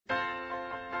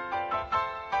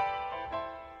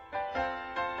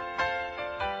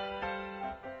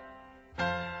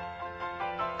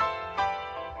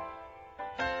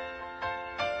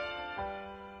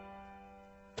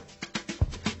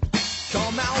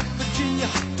Virginia,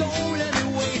 don't let me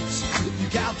wait. You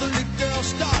Catholic girls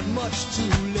start much too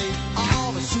late.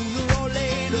 Oh, but sooner or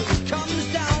later it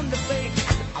comes down to fate.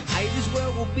 I might as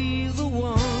well be the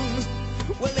one.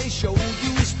 Well, they showed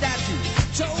you a statue,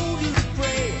 told you to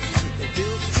pray. They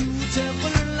built you a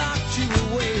temple and locked you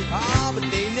away. Ah, but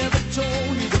they never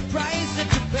told you the price that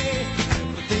you pay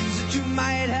for things that you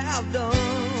might have done.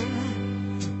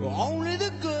 Only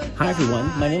the good. Hi everyone,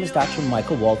 my name is Dr.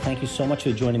 Michael Wald. Thank you so much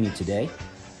for joining me today.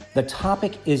 The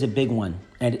topic is a big one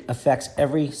and it affects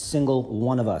every single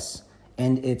one of us.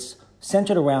 And it's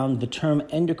centered around the term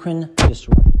endocrine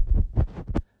disruptor.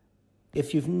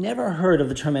 If you've never heard of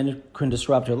the term endocrine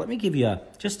disruptor, let me give you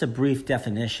just a brief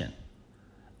definition.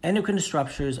 Endocrine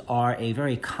disruptors are a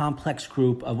very complex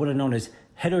group of what are known as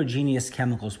heterogeneous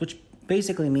chemicals, which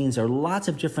basically means there are lots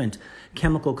of different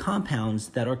chemical compounds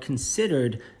that are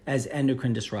considered as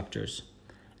endocrine disruptors.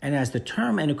 And as the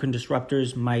term endocrine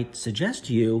disruptors might suggest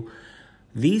to you,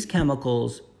 these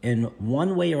chemicals in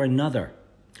one way or another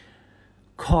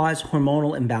cause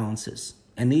hormonal imbalances.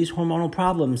 And these hormonal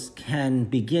problems can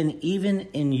begin even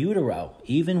in utero,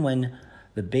 even when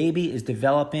the baby is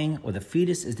developing or the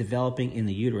fetus is developing in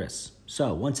the uterus.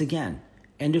 So once again,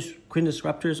 endocrine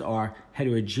disruptors are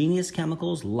heterogeneous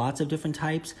chemicals, lots of different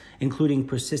types, including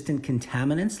persistent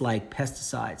contaminants like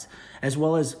pesticides, as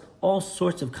well as all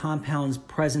sorts of compounds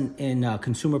present in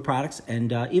consumer products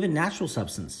and even natural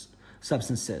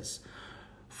substances.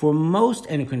 For most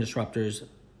endocrine disruptors,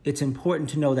 it's important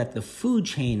to know that the food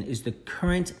chain is the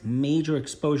current major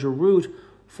exposure route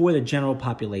for the general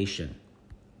population.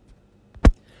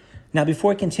 Now,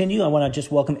 before I continue, I want to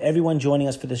just welcome everyone joining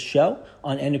us for this show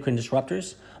on endocrine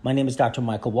disruptors. My name is Dr.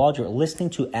 Michael Wald. You're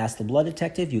listening to Ask the Blood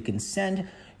Detective. You can send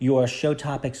your show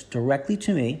topics directly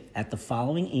to me at the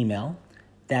following email.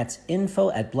 That's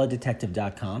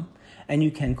info@blooddetective.com. And you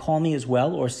can call me as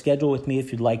well or schedule with me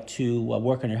if you'd like to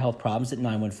work on your health problems at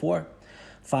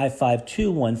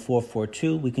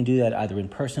 914-552-1442. We can do that either in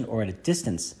person or at a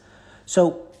distance.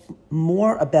 So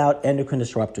more about endocrine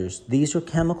disruptors. These are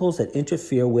chemicals that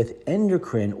interfere with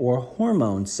endocrine or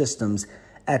hormone systems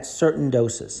at certain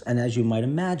doses. And as you might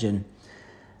imagine,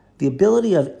 the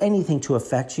ability of anything to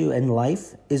affect you in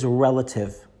life is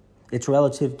relative. It's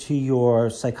relative to your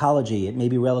psychology. It may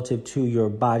be relative to your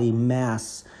body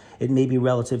mass. It may be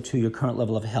relative to your current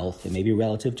level of health. It may be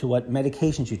relative to what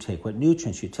medications you take, what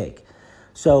nutrients you take.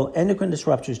 So endocrine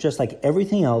disruptors, just like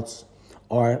everything else,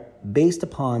 are based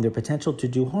upon their potential to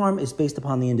do harm is based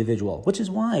upon the individual, which is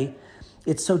why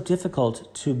it's so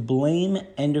difficult to blame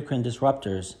endocrine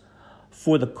disruptors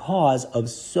for the cause of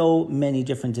so many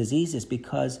different diseases,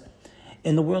 because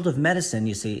in the world of medicine,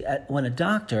 you see, when a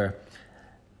doctor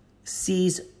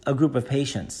sees a group of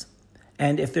patients,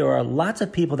 and if there are lots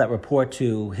of people that report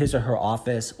to his or her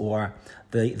office or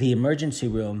the emergency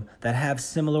room that have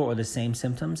similar or the same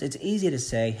symptoms, it's easy to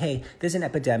say, hey, there's an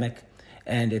epidemic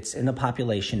and it's in the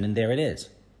population and there it is.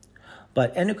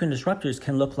 But endocrine disruptors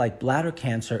can look like bladder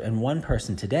cancer in one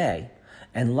person today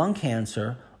and lung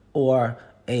cancer or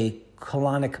a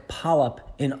colonic polyp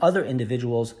in other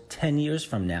individuals 10 years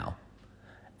from now.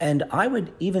 And I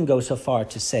would even go so far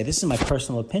to say, this is my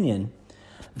personal opinion,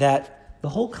 that the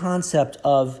whole concept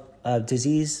of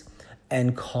disease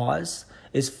and cause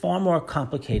is far more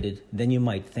complicated than you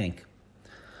might think.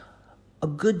 A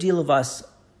good deal of us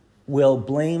will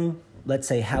blame, let's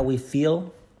say, how we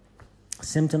feel,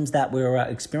 symptoms that we're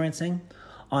experiencing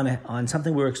on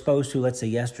something we were exposed to, let's say,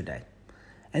 yesterday.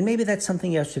 And maybe that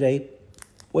something yesterday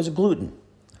was gluten.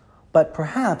 But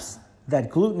perhaps that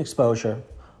gluten exposure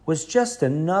was just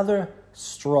another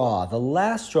straw, the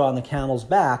last straw on the camel's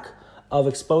back of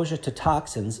exposure to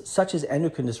toxins such as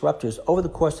endocrine disruptors over the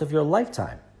course of your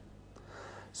lifetime.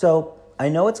 So I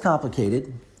know it's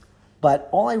complicated, but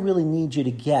all I really need you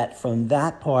to get from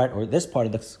that part or this part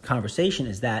of the conversation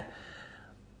is that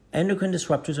endocrine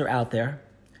disruptors are out there.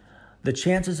 The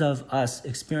chances of us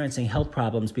experiencing health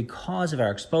problems because of our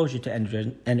exposure to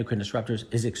endocrine disruptors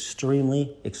is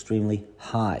extremely, extremely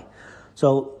high.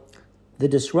 So the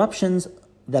disruptions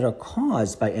that are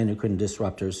caused by endocrine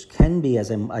disruptors can be, as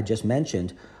I just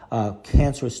mentioned,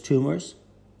 cancerous tumors,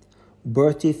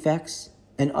 birth defects,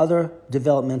 and other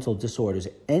developmental disorders.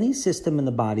 Any system in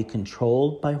the body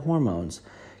controlled by hormones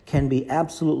can be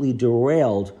absolutely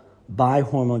derailed by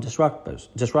hormone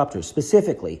disruptors.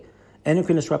 Specifically,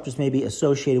 endocrine disruptors may be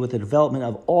associated with the development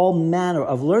of all manner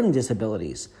of learning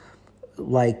disabilities,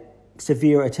 like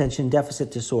severe attention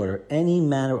deficit disorder, any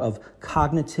manner of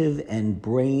cognitive and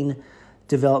brain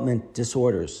development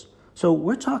disorders. So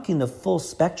we're talking the full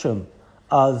spectrum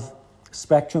of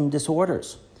spectrum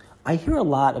disorders. I hear a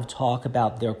lot of talk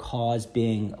about their cause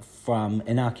being from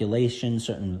inoculation,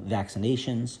 certain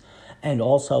vaccinations, and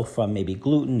also from maybe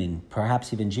gluten and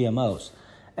perhaps even GMOs.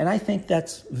 And I think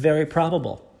that's very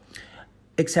probable.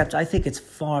 Except I think it's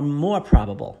far more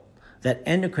probable that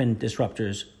endocrine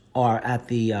disruptors are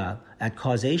at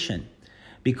causation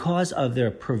because of their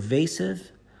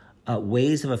pervasive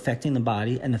ways of affecting the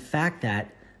body and the fact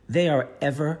that they are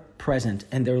ever present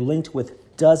and they're linked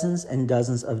with dozens and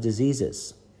dozens of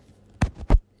diseases.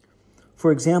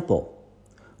 For example,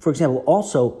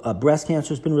 also breast cancer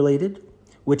has been related,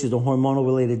 which is a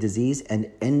hormonal-related disease, and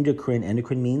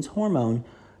endocrine means hormone,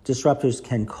 disruptors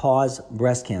can cause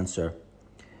breast cancer.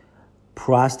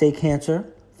 Prostate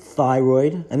cancer,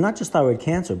 thyroid, and not just thyroid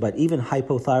cancer, but even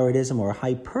hypothyroidism or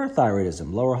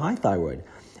hyperthyroidism, lower high thyroid,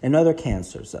 and other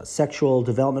cancers, sexual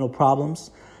developmental problems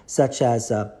such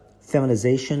as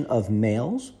feminization of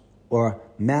males or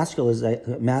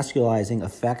masculizing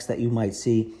effects that you might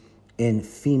see in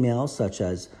females, such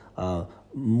as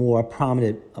more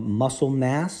prominent muscle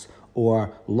mass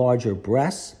or larger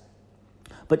breasts,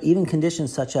 but even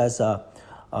conditions such as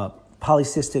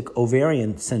polycystic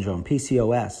ovarian syndrome,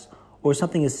 PCOS, or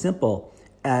something as simple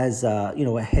as a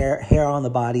hair on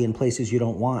the body in places you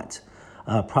don't want,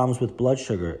 problems with blood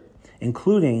sugar,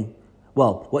 including,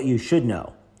 what you should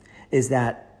know is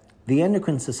that the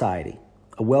Endocrine Society,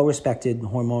 a well-respected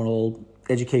hormonal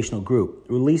educational group,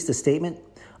 released a statement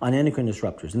on endocrine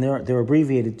disruptors, and they're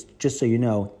abbreviated, just so you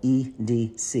know,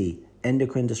 EDC,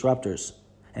 endocrine disruptors,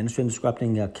 endocrine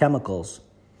disrupting chemicals.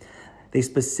 They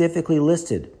specifically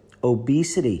listed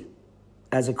obesity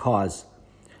as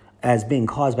being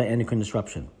caused by endocrine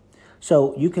disruption.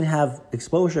 So you can have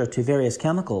exposure to various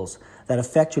chemicals that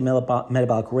affect your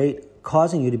metabolic rate,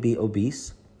 causing you to be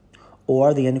obese,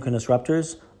 or the endocrine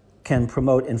disruptors can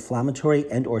promote inflammatory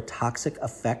and or toxic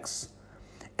effects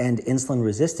and insulin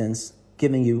resistance,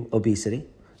 giving you obesity,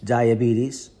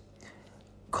 diabetes,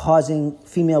 causing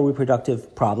female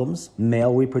reproductive problems,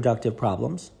 male reproductive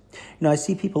problems. I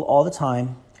see people all the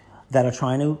time that are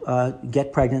trying to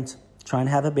get pregnant, trying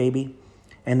to have a baby,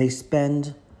 and they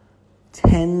spend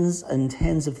tens and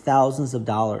tens of thousands of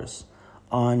dollars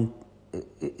on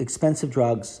expensive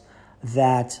drugs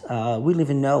that we don't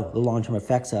even know the long-term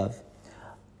effects of.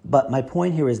 But my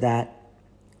point here is that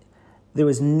there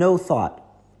is no thought,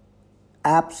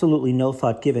 absolutely no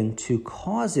thought given to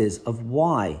causes of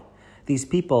why these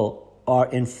people are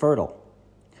infertile.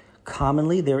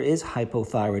 Commonly, there is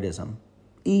hypothyroidism.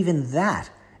 Even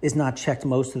that is not checked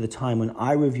most of the time when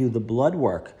I review the blood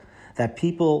work that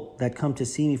people that come to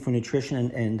see me for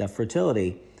nutrition and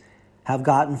fertility have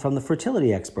gotten from the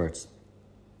fertility experts,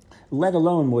 let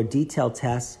alone more detailed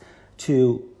tests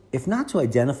to, if not to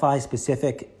identify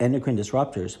specific endocrine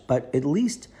disruptors, but at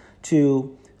least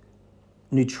to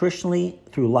nutritionally,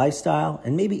 through lifestyle,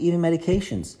 and maybe even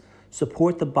medications,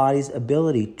 support the body's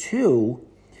ability to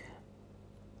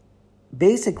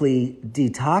basically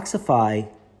detoxify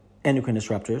endocrine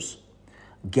disruptors,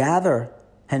 gather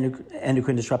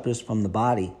endocrine disruptors from the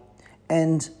body,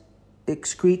 and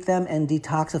excrete them and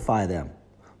detoxify them.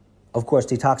 Of course,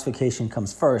 detoxification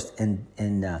comes first and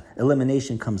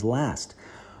elimination comes last.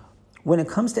 When it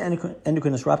comes to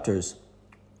endocrine disruptors,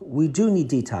 we do need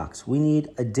detox. We need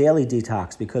a daily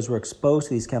detox because we're exposed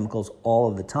to these chemicals all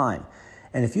of the time.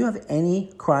 And if you have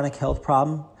any chronic health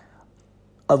problem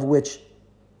of which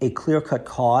a clear-cut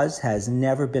cause has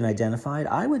never been identified,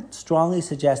 I would strongly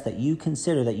suggest that you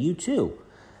consider that you too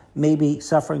may be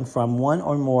suffering from one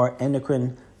or more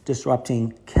endocrine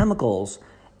disrupting chemicals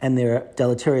and their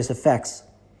deleterious effects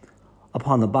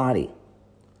upon the body.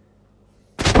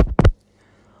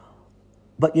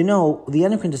 But the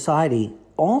Endocrine Society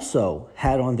also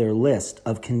had on their list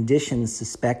of conditions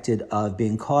suspected of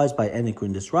being caused by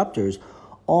endocrine disruptors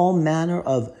all manner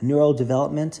of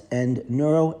neurodevelopment and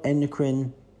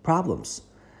neuroendocrine problems,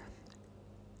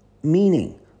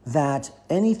 meaning that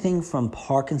anything from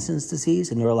Parkinson's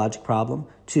disease, a neurologic problem,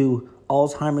 to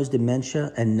Alzheimer's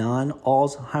dementia and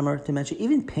non-Alzheimer dementia,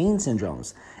 even pain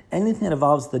syndromes, anything that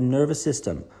involves the nervous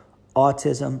system,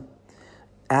 autism,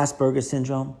 Asperger's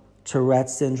syndrome,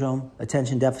 Tourette's syndrome,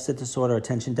 attention deficit disorder,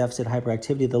 attention deficit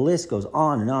hyperactivity, the list goes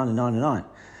on and on and on and on.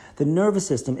 The nervous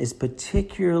system is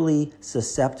particularly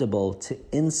susceptible to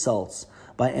insults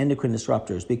by endocrine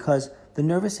disruptors because the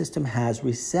nervous system has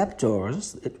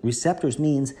receptors. Receptors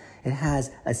means it has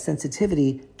a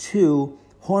sensitivity to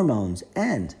hormones.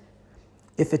 And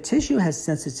if a tissue has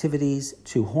sensitivities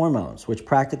to hormones, which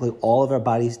practically all of our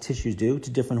body's tissues do, to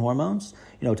different hormones,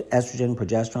 to estrogen,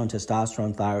 progesterone,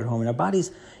 testosterone, thyroid hormone, our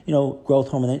body's, growth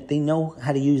hormone, they know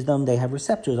how to use them. They have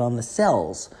receptors on the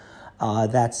cells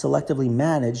that selectively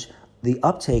manage the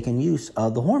uptake and use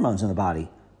of the hormones in the body.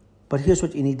 But here's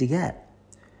what you need to get.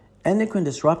 Endocrine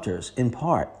disruptors, in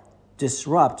part,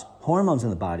 disrupt hormones in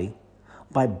the body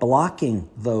by blocking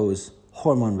those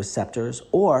hormone receptors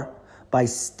or by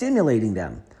stimulating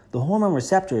them. The hormone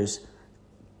receptors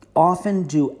often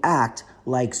do act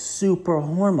like super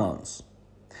hormones.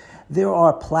 There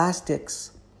are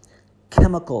plastics,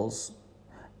 chemicals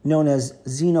known as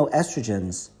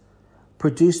xenoestrogens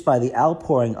produced by the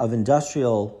outpouring of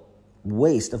industrial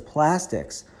waste of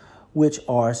plastics, which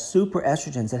are super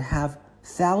estrogens that have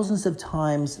thousands of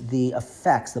times the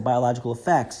effects, the biological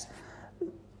effects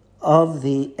of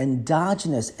the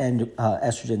endogenous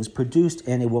estrogens produced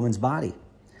in a woman's body.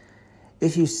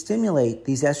 If you stimulate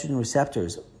these estrogen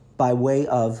receptors by way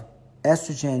of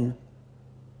estrogen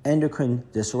endocrine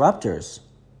disruptors,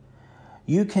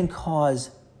 you can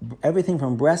cause everything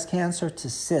from breast cancer to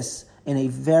cysts in a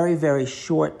very, very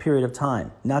short period of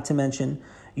time, not to mention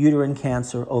uterine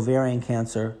cancer, ovarian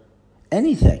cancer,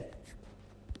 anything.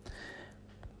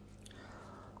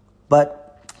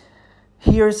 But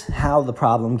here's how the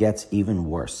problem gets even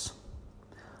worse.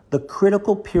 The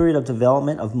critical period of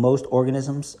development of most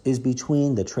organisms is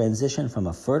between the transition from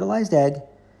a fertilized egg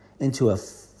into a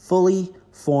fully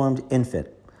formed infant.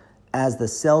 As the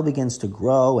cell begins to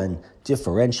grow and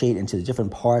differentiate into the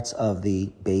different parts of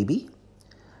the baby,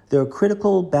 there are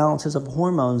critical balances of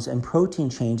hormones and protein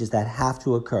changes that have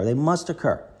to occur. They must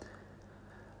occur.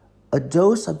 A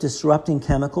dose of disrupting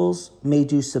chemicals may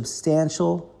do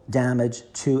substantial damage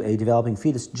to a developing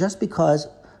fetus just because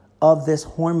of this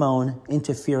hormone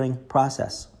interfering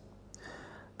process.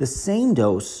 The same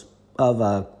dose of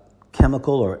a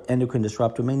chemical or endocrine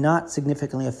disruptor may not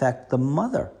significantly affect the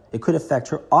mother. It could affect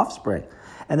her offspring.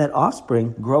 And that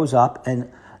offspring grows up and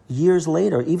years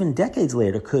later, even decades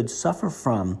later, could suffer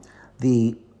from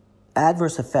the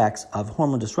adverse effects of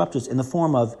hormone disruptors in the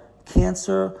form of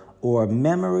cancer or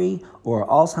memory or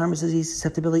Alzheimer's disease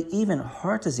susceptibility, even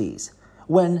heart disease,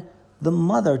 when the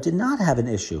mother did not have an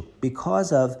issue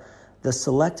because of the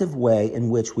selective way in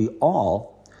which we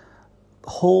all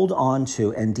hold on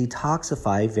to and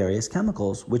detoxify various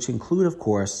chemicals, which include, of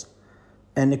course,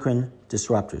 endocrine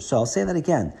disruptors. So I'll say that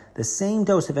again. The same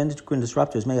dose of endocrine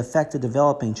disruptors may affect a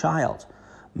developing child,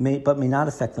 but may not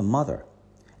affect the mother.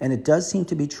 And it does seem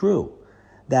to be true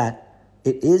that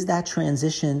it is that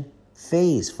transition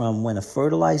phase from when a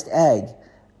fertilized egg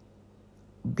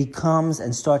becomes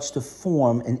and starts to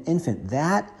form an infant.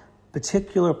 That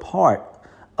particular part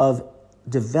of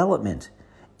development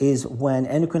is when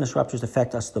endocrine disruptors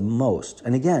affect us the most.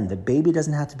 And again, the baby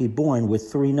doesn't have to be born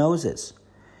with 3 noses.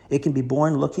 It can be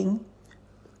born looking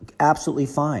absolutely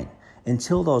fine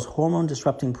until those hormone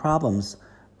disrupting problems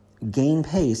gain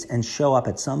pace and show up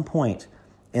at some point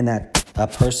in that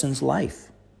person's life.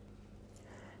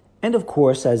 And of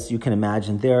course, as you can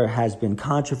imagine, there has been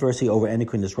controversy over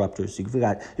endocrine disruptors.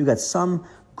 You've got some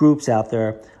groups out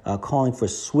there calling for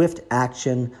swift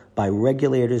action by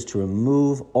regulators to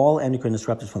remove all endocrine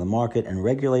disruptors from the market, and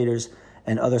regulators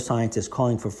and other scientists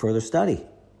calling for further study.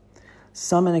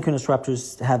 Some endocrine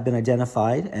disruptors have been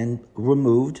identified and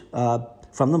removed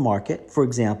from the market. For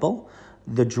example,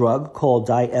 the drug called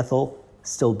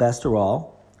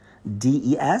diethylstilbestrol,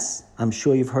 DES. I'm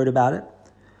sure you've heard about it.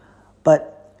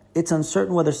 But it's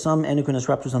uncertain whether some endocrine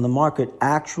disruptors on the market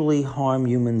actually harm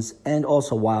humans and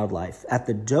also wildlife at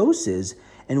the doses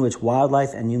in which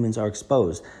wildlife and humans are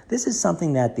exposed. This is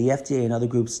something that the FDA and other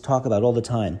groups talk about all the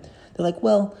time. They're like,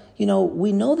 well,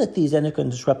 we know that these endocrine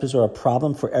disruptors are a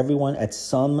problem for everyone at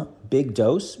some big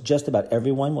dose. Just about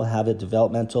everyone will have a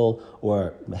developmental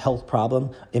or health problem,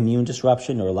 immune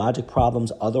disruption, neurologic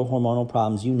problems, other hormonal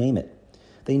problems, you name it.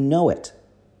 They know it.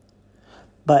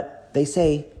 But they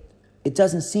say it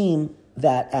doesn't seem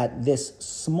that at this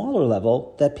smaller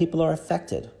level that people are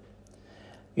affected.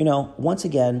 Once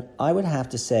again, I would have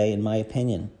to say, in my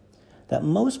opinion, that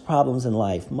most problems in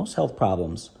life, most health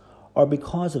problems, are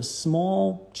because of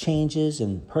small changes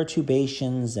and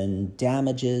perturbations and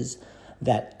damages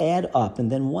that add up.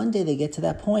 And then one day they get to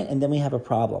that point and then we have a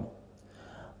problem.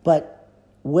 But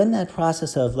when that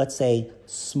process of, let's say,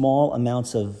 small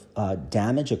amounts of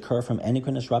damage occur from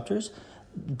endocrine disruptors,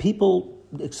 people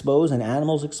exposed and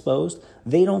animals exposed,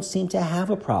 they don't seem to have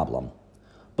a problem.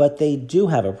 But they do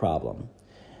have a problem.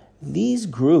 These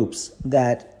groups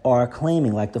that are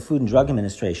claiming, like the Food and Drug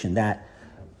Administration, that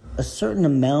a certain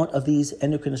amount of these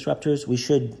endocrine disruptors we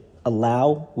should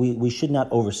allow, we should not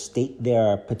overstate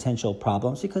their potential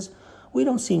problems because we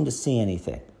don't seem to see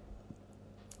anything.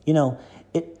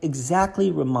 It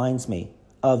exactly reminds me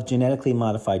of genetically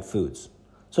modified foods.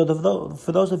 So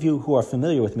for those of you who are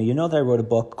familiar with me, you know that I wrote a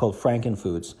book called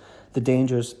Frankenfoods, The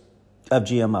Dangers of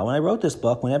GMO. When I wrote this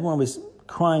book, when everyone was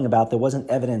crying about there wasn't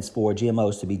evidence for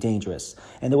GMOs to be dangerous,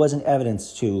 and there wasn't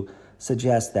evidence to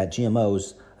suggest that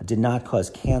GMOs did not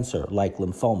cause cancer like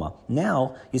lymphoma.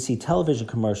 Now you see television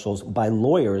commercials by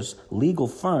lawyers, legal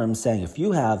firms saying if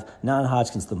you have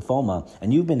non-Hodgkin's lymphoma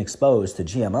and you've been exposed to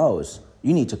GMOs,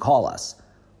 you need to call us.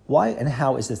 Why and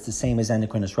how is this the same as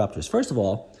endocrine disruptors? First of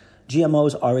all,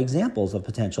 GMOs are examples of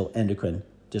potential endocrine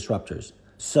disruptors.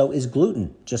 So is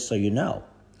gluten, just so you know.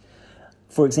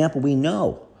 For example, we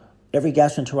know, every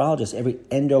gastroenterologist, every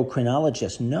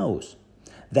endocrinologist knows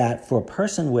that for a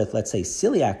person with, let's say,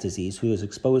 celiac disease who is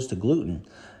exposed to gluten,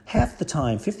 half the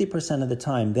time, 50% of the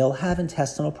time, they'll have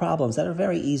intestinal problems that are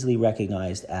very easily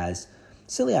recognized as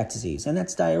celiac disease, and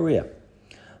that's diarrhea.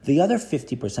 The other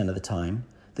 50% of the time,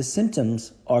 the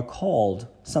symptoms are called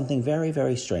something very,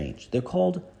 very strange. They're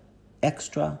called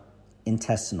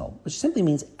extraintestinal, which simply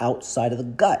means outside of the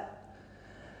gut.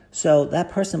 So that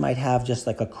person might have just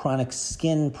like a chronic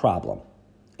skin problem,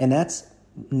 and that's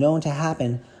known to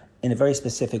happen in a very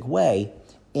specific way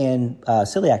in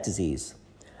celiac disease.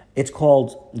 It's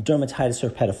called dermatitis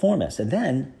herpetiformis. And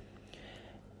then,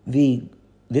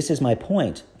 this is my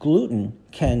point, gluten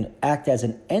can act as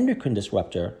an endocrine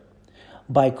disruptor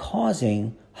by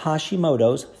causing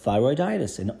Hashimoto's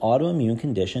thyroiditis, an autoimmune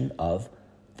condition of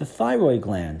the thyroid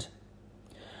gland.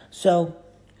 So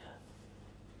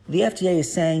the FDA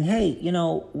is saying, hey,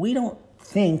 we don't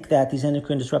think that these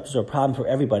endocrine disruptors are a problem for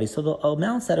everybody, so the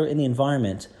amounts that are in the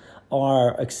environment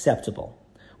are acceptable.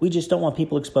 We just don't want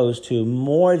people exposed to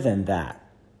more than that.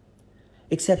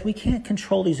 Except we can't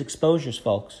control these exposures,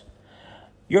 folks.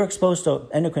 You're exposed to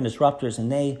endocrine disruptors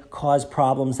and they cause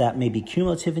problems that may be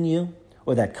cumulative in you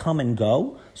or that come and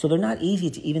go. So they're not easy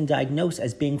to even diagnose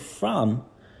as being from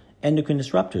endocrine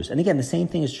disruptors. And again, the same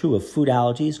thing is true of food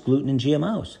allergies, gluten, and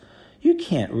GMOs. You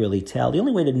can't really tell. The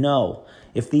only way to know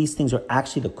if these things are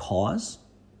actually the cause,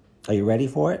 are you ready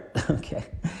for it? Okay.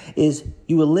 Is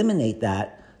you eliminate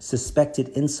that suspected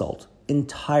insult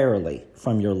entirely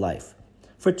from your life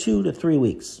for 2 to 3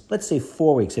 weeks. Let's say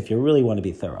 4 weeks if you really want to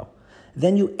be thorough.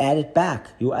 Then you add it back.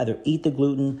 You either eat the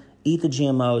gluten, eat the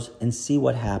GMOs, and see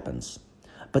what happens.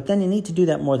 But then you need to do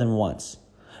that more than once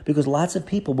because lots of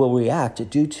people will react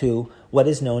due to what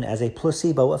is known as a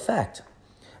placebo effect.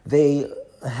 They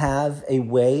have a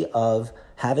way of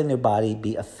having their body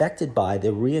be affected by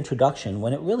the reintroduction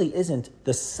when it really isn't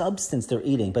the substance they're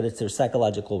eating, but it's their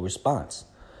psychological response,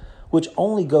 which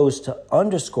only goes to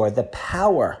underscore the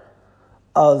power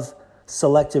of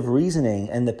selective reasoning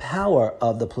and the power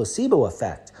of the placebo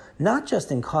effect, not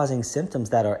just in causing symptoms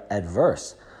that are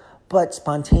adverse, but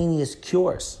spontaneous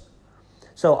cures.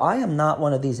 So I am not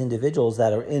one of these individuals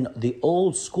that are in the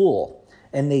old school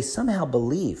and they somehow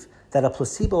believe that a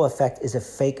placebo effect is a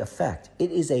fake effect.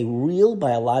 It is a real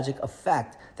biologic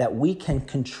effect that we can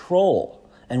control,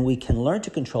 and we can learn to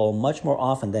control much more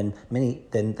often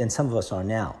than some of us are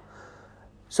now.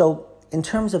 So in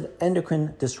terms of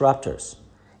endocrine disruptors,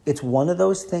 it's one of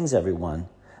those things, everyone,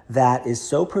 that is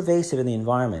so pervasive in the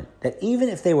environment that even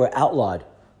if they were outlawed,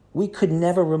 we could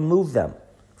never remove them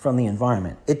from the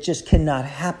environment. It just cannot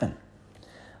happen.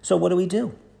 So what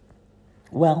do?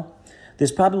 Well,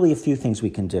 there's probably a few things we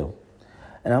can do.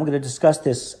 And I'm going to discuss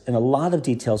this in a lot of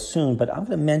detail soon, but I'm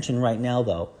going to mention right now,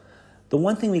 though, the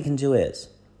one thing we can do is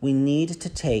we need to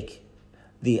take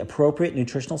the appropriate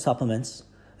nutritional supplements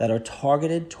that are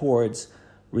targeted towards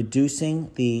reducing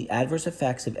the adverse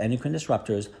effects of endocrine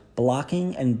disruptors,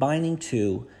 blocking and binding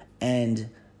to and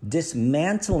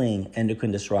dismantling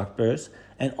endocrine disruptors,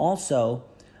 and also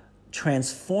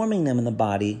transforming them in the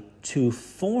body to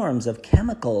forms of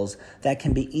chemicals that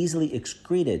can be easily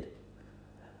excreted.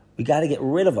 We got to get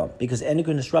rid of them because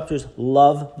endocrine disruptors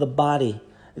love the body.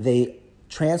 They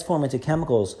transform into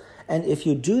chemicals. And if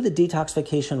you do the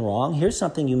detoxification wrong, here's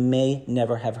something you may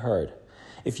never have heard.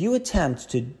 If you attempt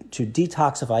to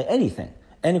detoxify anything,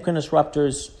 endocrine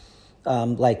disruptors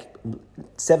like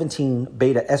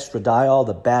 17-beta estradiol,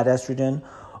 the bad estrogen,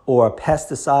 or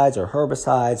pesticides or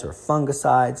herbicides or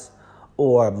fungicides,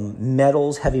 or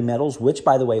metals, heavy metals, which,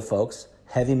 by the way, folks,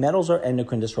 heavy metals are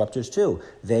endocrine disruptors too.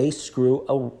 They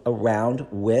screw around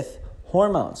with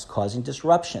hormones, causing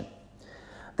disruption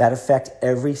that affect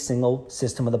every single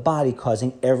system of the body,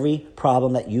 causing every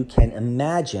problem that you can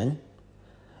imagine.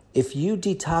 If you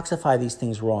detoxify these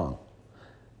things wrong,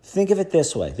 think of it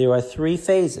this way. There are 3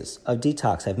 phases of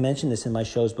detox. I've mentioned this in my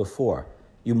shows before.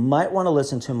 You might want to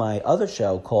listen to my other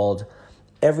show called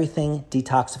Everything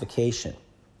Detoxification.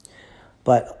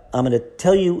 But I'm going to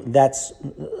tell you that's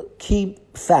key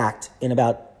fact in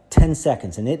about 10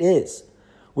 seconds, and it is.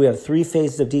 We have 3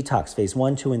 phases of detox, phase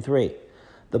 1, 2, and 3.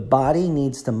 The body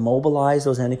needs to mobilize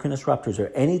those endocrine disruptors, or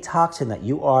any toxin that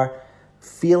you are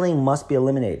feeling must be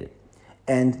eliminated.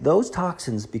 And those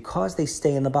toxins, because they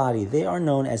stay in the body, they are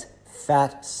known as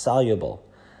fat soluble.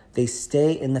 They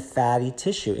stay in the fatty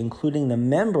tissue, including the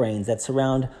membranes that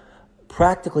surround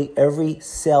practically every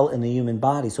cell in the human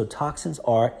body. So toxins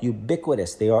are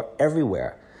ubiquitous. They are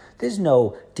everywhere. There's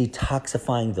no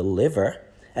detoxifying the liver,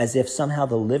 as if somehow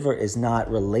the liver is not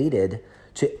related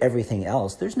to everything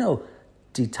else. There's no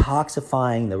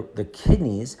detoxifying the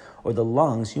kidneys or the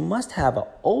lungs. You must have an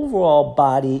overall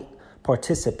body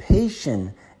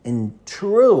participation in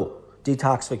true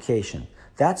detoxification.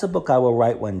 That's a book I will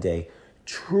write one day.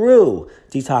 True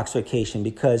detoxification,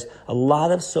 because a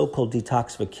lot of so-called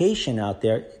detoxification out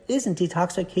there isn't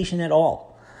detoxification at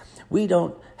all. We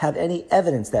don't have any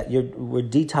evidence that we're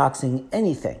detoxing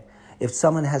anything. If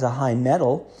someone has a high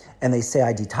metal and they say,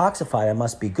 I detoxified, I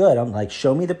must be good, I'm like,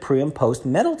 show me the pre and post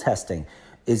metal testing.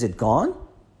 Is it gone?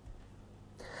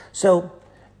 So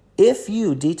if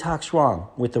you detox wrong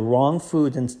with the wrong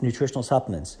foods and nutritional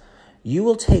supplements, you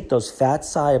will take those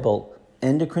fat-soluble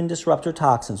endocrine disruptor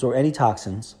toxins, or any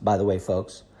toxins, by the way,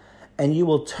 folks, and you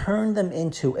will turn them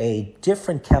into a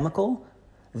different chemical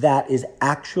that is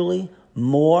actually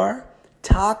more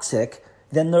toxic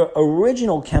than the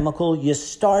original chemical you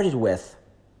started with.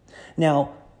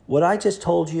 Now, what I just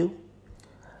told you,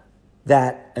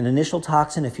 that an initial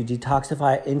toxin, if you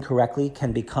detoxify it incorrectly,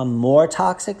 can become more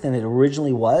toxic than it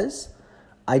originally was,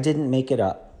 I didn't make it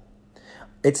up.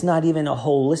 It's not even a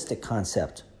holistic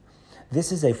concept.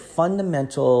 This is a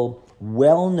fundamental,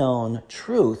 well-known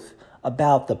truth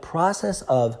about the process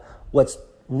of what's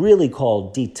really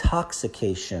called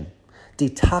detoxification.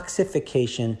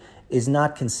 Detoxification is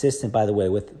not consistent, by the way,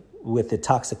 with the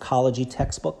toxicology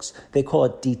textbooks. They call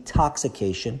it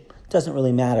detoxification. It doesn't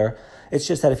really matter. It's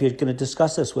just that if you're going to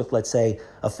discuss this with, let's say,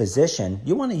 a physician,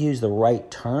 you want to use the right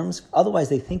terms. Otherwise,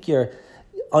 they think you're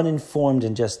uninformed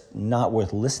and just not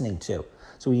worth listening to.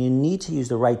 So you need to use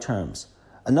the right terms.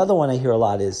 Another one I hear a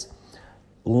lot is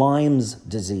Lyme's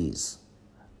disease.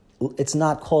 It's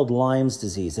not called Lyme's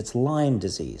disease, it's Lyme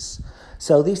disease.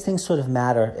 So these things sort of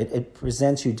matter. It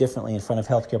presents you differently in front of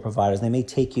healthcare providers. They may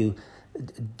take you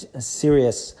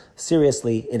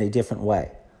seriously in a different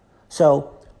way.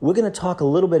 So we're going to talk a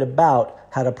little bit about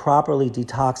how to properly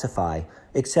detoxify,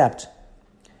 except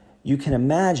you can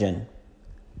imagine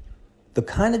the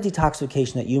kind of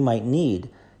detoxification that you might need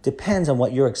depends on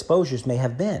what your exposures may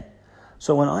have been.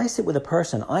 So when I sit with a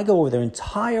person, I go over their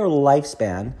entire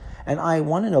lifespan and I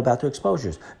want to know about their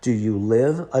exposures. Do you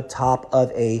live atop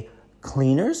of a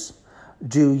cleaners?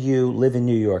 Do you live in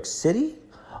New York City?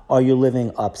 Are you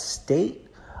living upstate?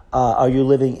 Are you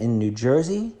living in New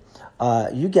Jersey?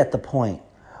 You get the point.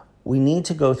 We need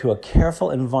to go through a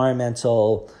careful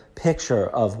environmental picture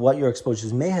of what your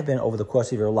exposures may have been over the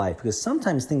course of your life, because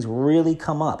sometimes things really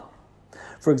come up.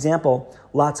 For example,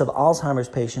 lots of Alzheimer's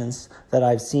patients that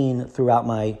I've seen throughout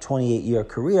my 28-year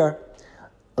career,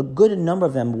 a good number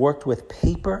of them worked with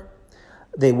paper.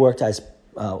 They worked as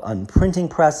on printing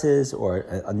presses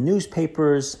or on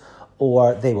newspapers,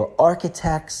 or they were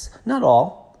architects. Not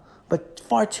all, but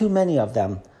far too many of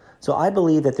them. So I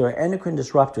believe that there are endocrine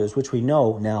disruptors, which we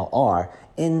know now are,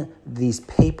 in these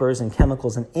papers and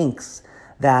chemicals and inks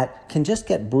that can just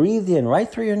get breathed in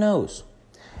right through your nose.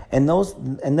 And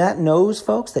that nose,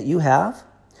 folks, that you have,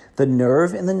 the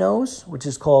nerve in the nose, which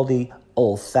is called the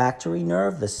olfactory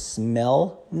nerve, the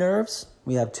smell nerves,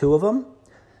 we have two of them,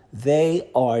 they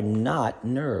are not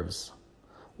nerves.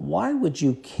 Why would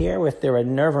you care if they're a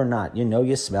nerve or not? You know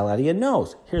you smell out of your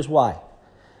nose. Here's why.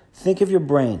 Think of your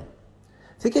brain.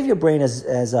 Think of your brain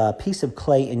as a piece of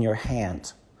clay in your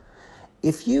hand.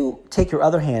 If you take your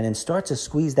other hand and start to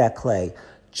squeeze that clay,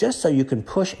 just so you can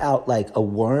push out like a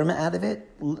worm out of it,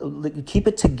 keep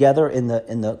it together in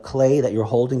the clay that you're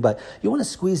holding, but you want to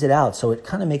squeeze it out so it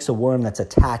kind of makes a worm that's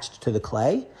attached to the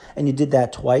clay, and you did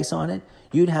that twice on it,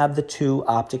 you'd have the two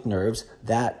optic nerves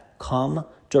that come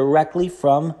directly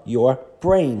from your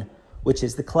brain, which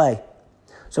is the clay.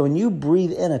 So when you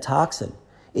breathe in a toxin,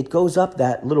 it goes up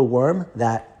that little worm,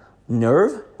 that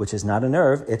nerve, which is not a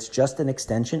nerve, it's just an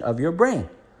extension of your brain,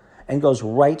 and goes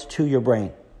right to your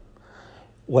brain.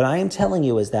 What I am telling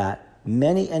you is that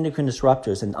many endocrine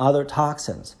disruptors and other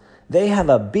toxins, they have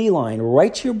a beeline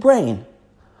right to your brain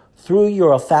through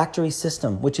your olfactory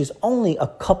system, which is only a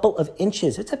couple of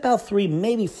inches. It's about 3,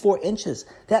 maybe 4 inches.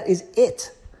 That is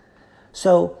it.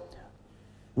 So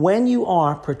when you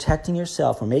are protecting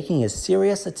yourself or making a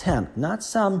serious attempt, not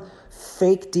some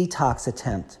fake detox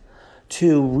attempt,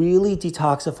 to really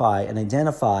detoxify and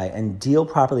identify and deal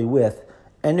properly with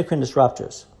endocrine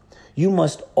disruptors, You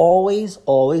must always,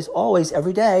 always, always,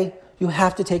 every day, you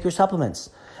have to take your supplements.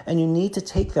 And you need to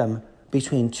take them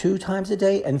between 2 times a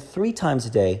day and 3 times a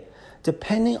day,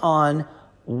 depending on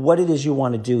what it is you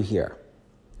want to do here.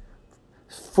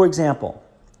 For example,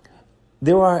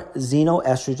 there are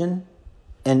xenoestrogen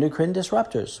endocrine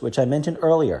disruptors, which I mentioned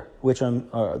earlier, which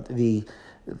are the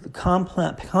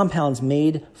compounds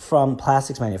made from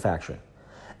plastics manufacturing.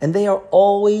 And they are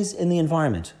always in the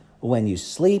environment. When you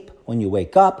sleep, when you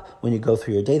wake up, when you go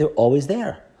through your day, they're always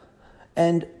there.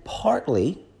 And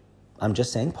partly, I'm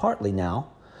just saying partly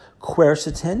now,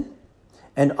 quercetin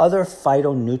and other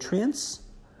phytonutrients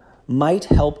might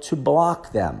help to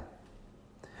block them.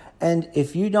 And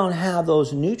if you don't have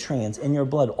those nutrients in your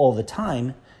blood all the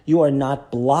time, you are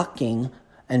not blocking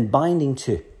and binding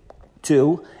to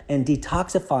and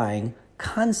detoxifying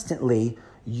constantly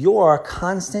your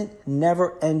constant,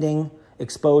 never-ending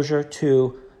exposure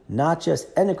to not just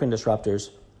endocrine disruptors,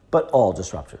 but all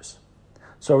disruptors.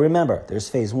 So remember, there's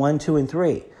phase 1, 2, and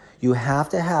 3. You have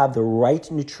to have the right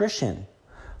nutrition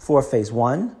for phase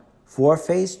 1, for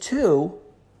phase 2,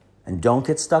 and don't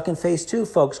get stuck in phase 2,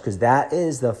 folks, because that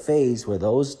is the phase where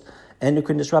those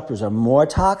endocrine disruptors are more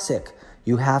toxic.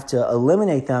 You have to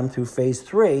eliminate them through phase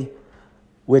 3,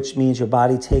 which means your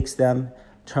body takes them,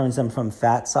 turns them from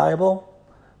fat soluble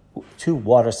to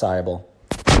water soluble.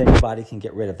 Then your body can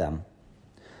get rid of them.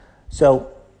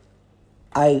 So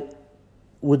I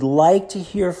would like to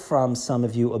hear from some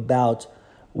of you about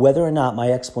whether or not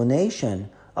my explanation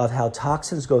of how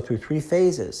toxins go through 3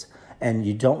 phases, and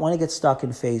you don't want to get stuck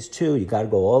in phase 2, you got to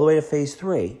go all the way to phase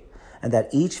 3, and that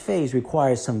each phase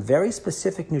requires some very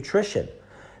specific nutrition.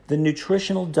 The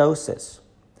nutritional doses.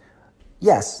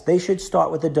 Yes, they should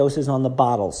start with the doses on the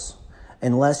bottles.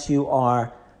 Unless you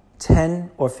are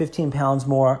 10 or 15 pounds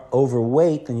more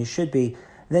overweight than you should be,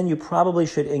 then you probably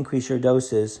should increase your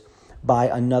doses by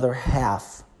another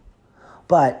half.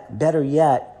 But better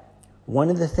yet, one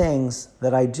of the things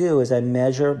that I do is I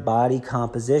measure body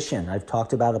composition. I've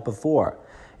talked about it before.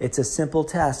 It's a simple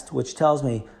test which tells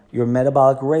me your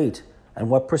metabolic rate and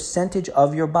what percentage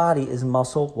of your body is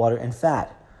muscle, water, and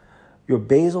fat. Your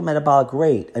basal metabolic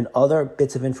rate and other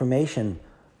bits of information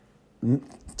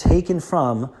taken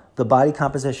from the body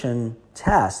composition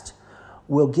test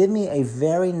will give me a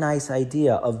very nice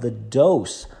idea of the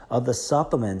dose of the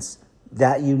supplements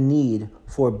that you need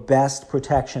for best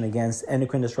protection against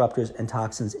endocrine disruptors and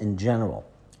toxins in general.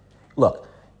 Look,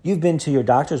 you've been to your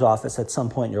doctor's office at some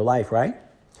point in your life, right?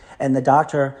 And the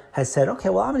doctor has said, okay,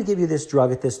 well, I'm going to give you this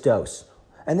drug at this dose.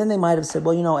 And then they might have said,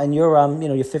 well, and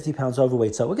you're 50 pounds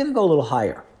overweight, so we're going to go a little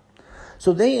higher.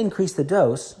 So they increase the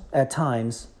dose at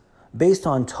times based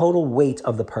on total weight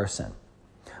of the person.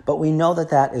 But we know that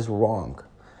that is wrong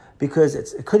because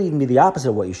it could even be the opposite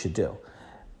of what you should do.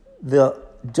 The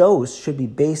dose should be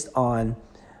based on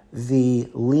the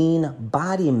lean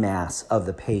body mass of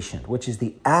the patient, which is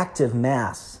the active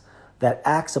mass that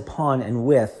acts upon and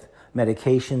with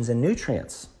medications and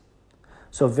nutrients.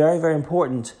 So very, very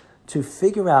important to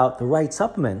figure out the right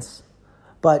supplements,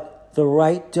 but the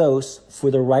right dose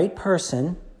for the right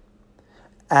person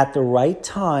at the right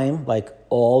time, like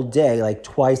all day, like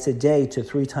twice a day to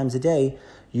 3 times a day,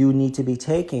 you need to be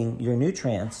taking your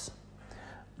nutrients.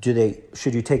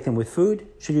 Should you take them with food?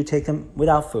 Should you take them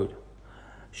without food?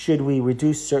 Should we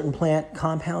reduce certain plant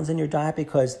compounds in your diet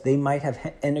because they might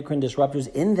have endocrine disruptors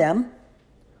in them?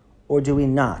 Or do we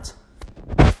not?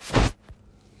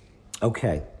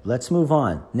 Okay, let's move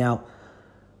on. Now,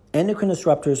 endocrine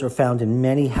disruptors are found in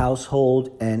many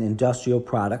household and industrial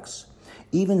products,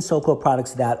 even so-called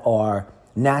products that are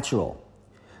natural.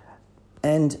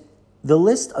 And the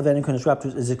list of endocrine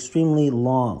disruptors is extremely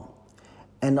long.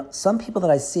 And some people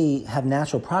that I see have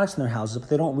natural products in their houses, but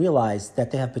they don't realize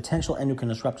that they have potential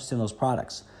endocrine disruptors in those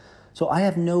products. So I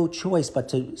have no choice but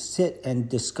to sit and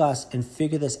discuss and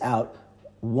figure this out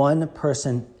one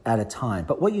person at a time.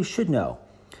 But what you should know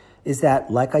is that,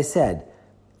 like I said,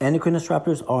 endocrine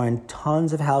disruptors are in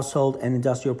tons of household and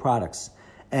industrial products.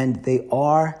 And they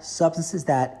are substances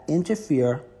that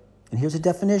interfere, and here's a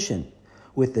definition,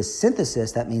 with the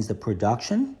synthesis, that means the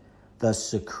production, the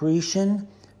secretion,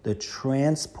 the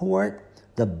transport,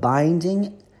 the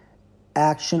binding,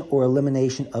 action, or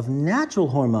elimination of natural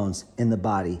hormones in the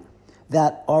body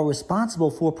that are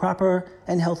responsible for proper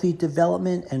and healthy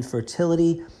development and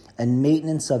fertility and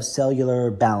maintenance of cellular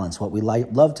balance. What we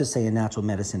love to say in natural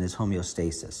medicine is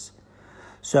homeostasis.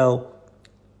 So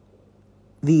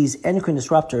these endocrine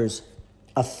disruptors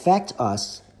affect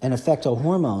us and affect our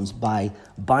hormones by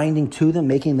binding to them,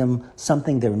 making them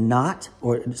something they're not,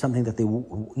 or something that they,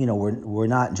 were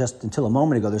not just until a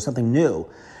moment ago. There's something new.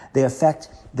 They affect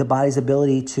the body's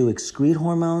ability to excrete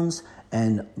hormones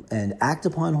and act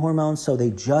upon hormones, so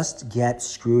they just get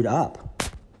screwed up.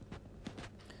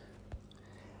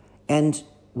 And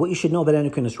what you should know about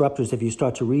endocrine disruptors, if you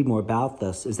start to read more about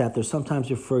this, is that they're sometimes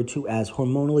referred to as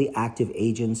hormonally active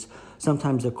agents.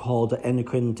 Sometimes they're called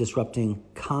endocrine disrupting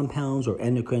compounds or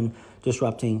endocrine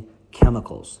disrupting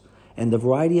chemicals. And the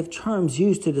variety of terms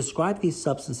used to describe these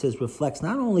substances reflects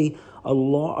not only a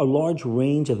large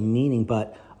range of meaning,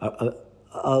 but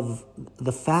of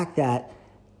the fact that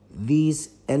these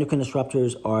endocrine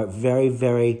disruptors are very,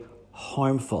 very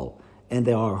harmful, and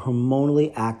they are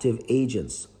hormonally active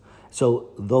agents. So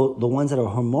the ones that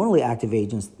are hormonally active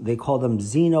agents, they call them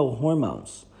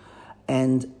xenohormones.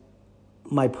 And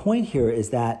my point here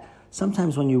is that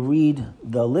sometimes when you read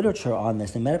the literature on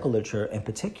this, the medical literature in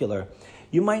particular,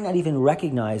 you might not even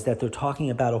recognize that they're talking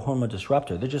about a hormone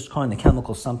disruptor. They're just calling the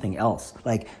chemical something else,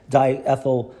 like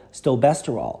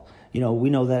diethylstilbestrol. We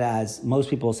know that as most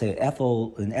people say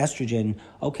ethyl and estrogen,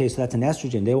 okay, so that's an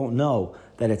estrogen. They won't know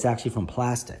that it's actually from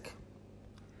plastic.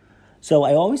 So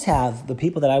I always have, the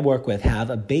people that I work with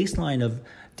have a baseline of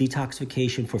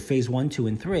detoxification for phase 1, 2,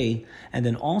 and 3, and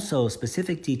then also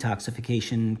specific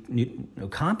detoxification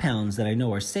compounds that I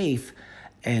know are safe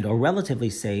and are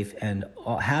relatively safe and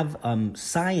have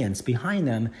science behind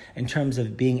them in terms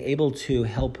of being able to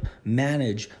help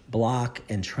manage, block,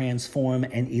 and transform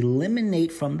and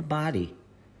eliminate from the body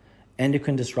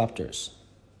endocrine disruptors.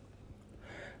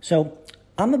 So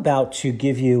I'm about to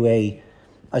give you a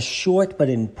short but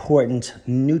important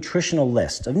nutritional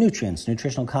list of nutrients,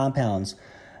 nutritional compounds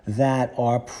that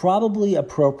are probably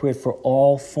appropriate for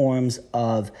all forms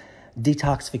of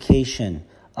detoxification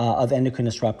of endocrine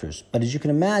disruptors. But as you can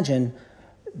imagine,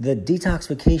 the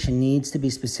detoxification needs to be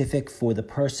specific for the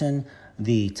person,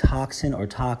 the toxin or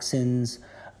toxins,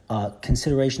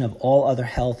 consideration of all other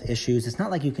health issues. It's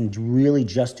not like you can really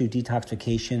just do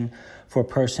detoxification for a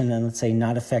person and, let's say,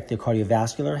 not affect their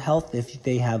cardiovascular health if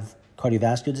they have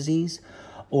cardiovascular disease,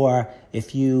 or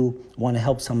if you want to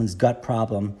help someone's gut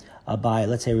problem by,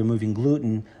 let's say, removing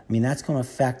gluten. I mean, that's going to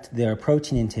affect their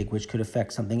protein intake, which could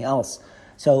affect something else.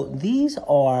 So these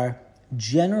are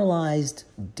generalized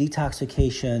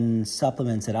detoxification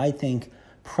supplements that I think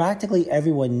practically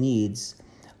everyone needs,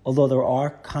 although there are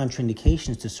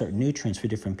contraindications to certain nutrients for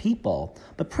different people.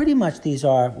 But pretty much these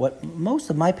are what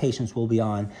most of my patients will be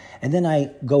on. And then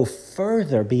I go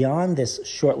further beyond this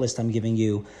short list I'm giving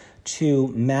you to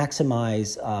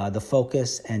maximize the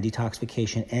focus and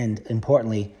detoxification and,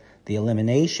 importantly, the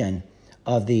elimination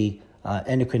of the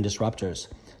endocrine disruptors.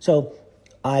 So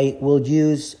I will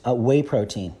use whey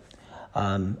protein,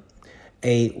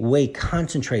 a whey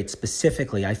concentrate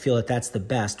specifically. I feel that that's the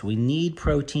best. We need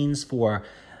proteins for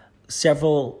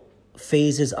several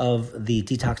phases of the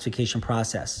detoxification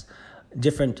process.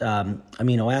 Different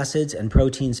amino acids and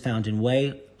proteins found in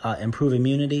whey improve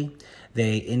immunity.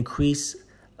 They increase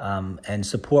and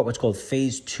support what's called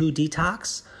phase 2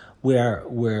 detox, where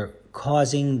we're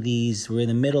in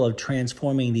the middle of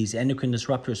transforming these endocrine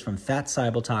disruptors from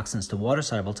fat-soluble toxins to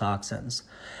water-soluble toxins,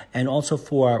 and also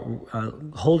for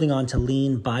holding on to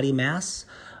lean body mass.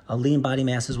 Lean body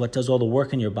mass is what does all the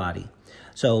work in your body.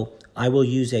 So I will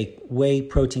use a whey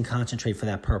protein concentrate for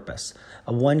that purpose.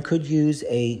 One could use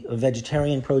a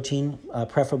vegetarian protein,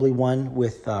 preferably one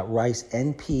with rice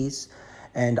and peas,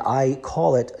 and I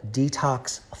call it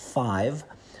Detox 5,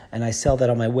 and I sell that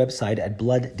on my website at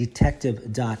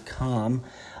blooddetective.com.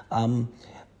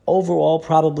 Overall,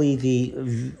 probably the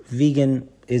vegan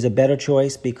is a better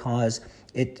choice because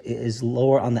it is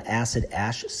lower on the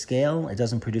acid-ASH scale. It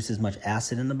doesn't produce as much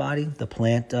acid in the body, the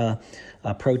plant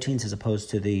proteins as opposed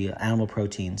to the animal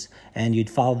proteins. And you'd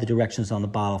follow the directions on the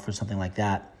bottle for something like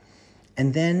that.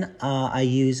 And then I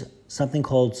use something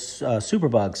called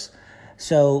Superbugs.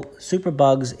 So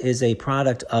Superbugs is a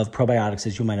product of probiotics,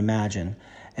 as you might imagine.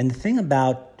 And the thing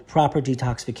about proper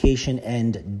detoxification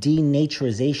and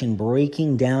denaturization,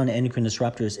 breaking down endocrine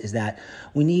disruptors, is that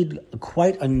we need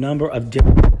quite a number of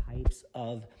different types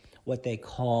of what they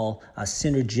call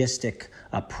synergistic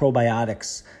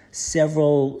probiotics,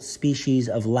 several species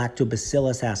of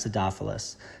Lactobacillus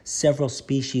acidophilus, several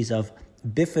species of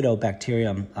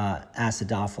Bifidobacterium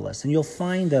acidophilus, and you'll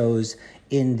find those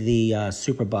in the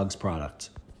Superbugs product.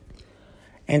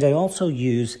 And I also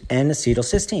use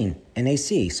N-acetylcysteine,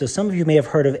 NAC. So some of you may have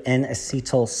heard of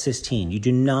N-acetylcysteine. You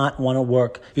do not want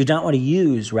to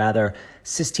use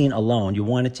cysteine alone. You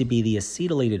want it to be the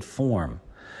acetylated form.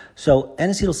 So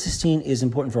N-acetylcysteine is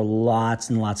important for lots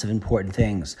and lots of important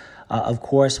things. Of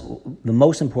course, the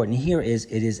most important here is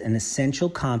it is an essential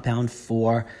compound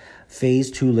for phase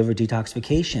 2 liver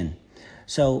detoxification.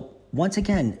 So once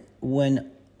again, when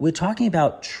we're talking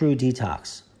about true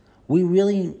detox. We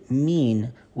really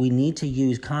mean we need to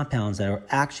use compounds that are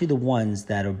actually the ones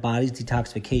that our body's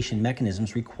detoxification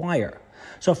mechanisms require.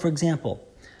 So, for example,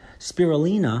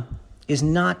 spirulina is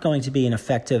not going to be an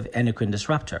effective endocrine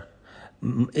disruptor.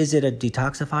 Is it a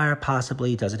detoxifier?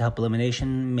 Possibly. Does it help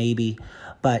elimination? Maybe.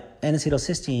 But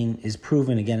N-acetylcysteine is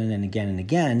proven again and again and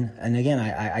again. And again,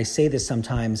 I say this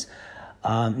sometimes,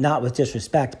 not with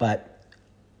disrespect, but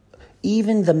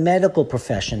even the medical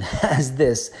profession has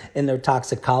this in their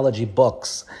toxicology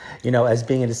books, as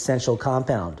being an essential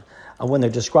compound. When they're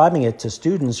describing it to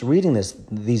students reading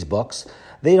these books,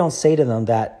 they don't say to them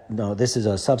that, no, this is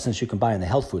a substance you can buy in the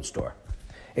health food store.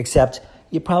 Except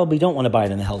you probably don't want to buy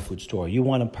it in the health food store. You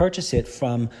want to purchase it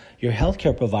from your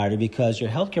healthcare provider because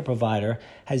your healthcare provider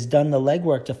has done the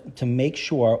legwork to make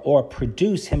sure or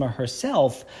produce him or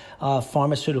herself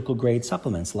pharmaceutical grade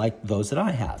supplements like those that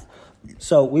I have.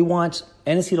 So we want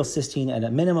N-acetylcysteine at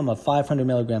a minimum of 500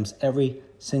 milligrams every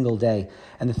single day.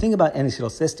 And the thing about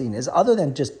N-acetylcysteine is, other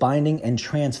than just binding and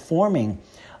transforming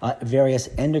various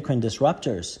endocrine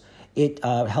disruptors, it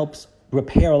helps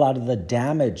repair a lot of the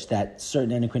damage that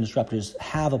certain endocrine disruptors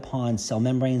have upon cell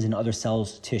membranes and other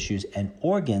cells, tissues, and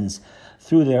organs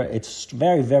through its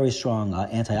very, very strong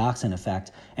antioxidant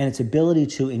effect and its ability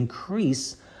to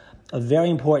increase a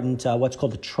very important what's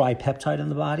called the tripeptide in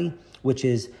the body, which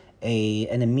is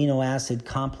an amino acid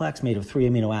complex made of 3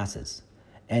 amino acids,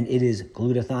 and it is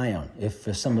glutathione.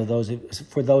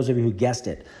 For those of you who guessed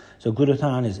it, so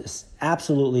glutathione is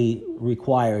absolutely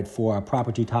required for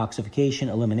proper detoxification,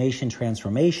 elimination,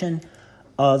 transformation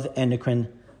of endocrine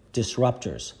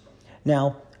disruptors.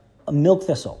 Now, milk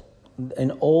thistle,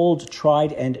 an old,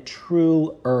 tried and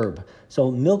true herb. So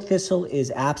milk thistle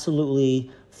is absolutely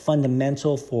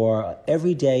fundamental for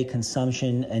everyday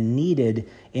consumption and needed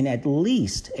in at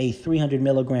least a 300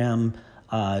 milligram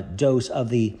dose of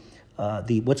the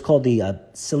what's called the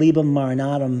Silybum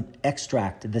marinatum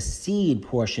extract. The seed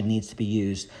portion needs to be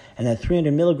used, and that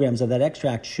 300 milligrams of that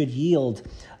extract should yield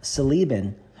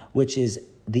silybin, which is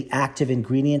the active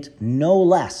ingredient, no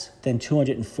less than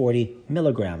 240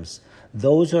 milligrams.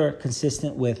 Those are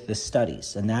consistent with the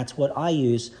studies, and that's what I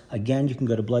use. Again, you can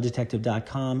go to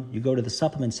blooddetective.com, you go to the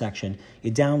supplement section,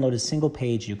 you download a single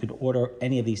page, you could order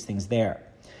any of these things there.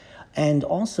 And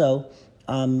also,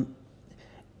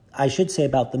 I should say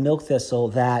about the milk thistle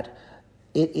that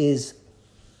it is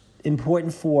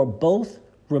important for both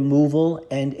removal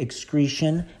and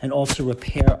excretion and also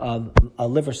repair of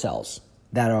liver cells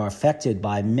that are affected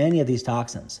by many of these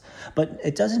toxins. But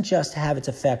it doesn't just have its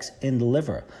effects in the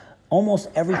liver. Almost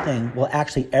everything, well,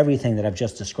 actually everything that I've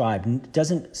just described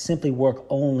doesn't simply work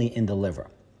only in the liver.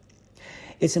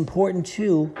 It's important,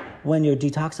 too, when you're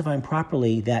detoxifying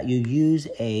properly, that you use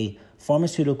a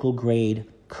pharmaceutical-grade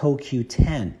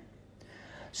CoQ10.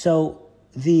 So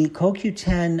the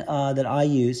CoQ10 that I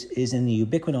use is in the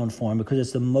ubiquinone form because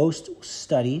it's the most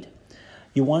studied.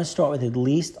 You want to start with at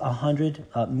least 100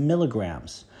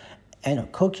 milligrams. And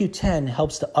CoQ10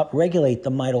 helps to upregulate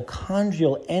the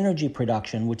mitochondrial energy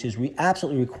production, which is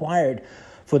absolutely required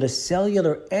for the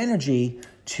cellular energy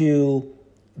to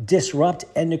disrupt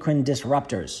endocrine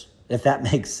disruptors, if that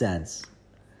makes sense.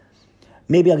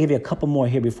 Maybe I'll give you a couple more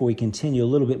here before we continue a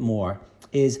little bit more.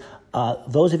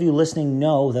 Those of you listening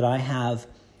know that I have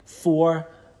 4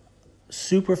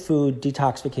 superfood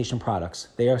detoxification products.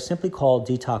 They are simply called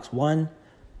Detox 1,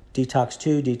 Detox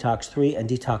 2, Detox 3, and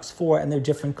Detox 4, and they're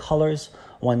different colors.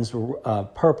 One's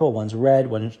purple, one's red,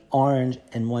 one's orange,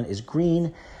 and one is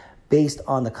green, based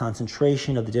on the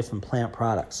concentration of the different plant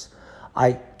products.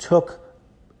 I took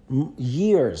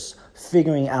years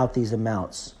figuring out these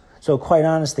amounts. So quite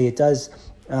honestly, it does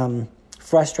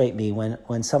frustrate me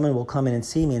when someone will come in and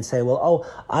see me and say, well,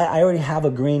 I already have a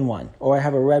green one, or I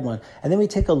have a red one. And then we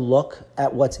take a look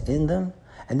at what's in them.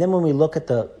 And then when we look at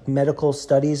the medical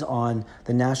studies on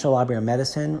the National Library of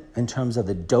Medicine in terms of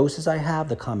the doses I have,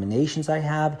 the combinations I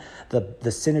have, the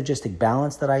synergistic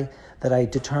balance that I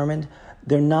determined,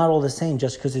 they're not all the same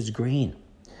just because it's green.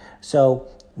 So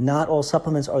not all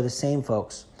supplements are the same,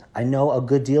 folks. I know a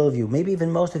good deal of you, maybe even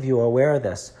most of you are aware of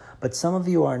this, but some of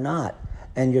you are not.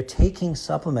 And you're taking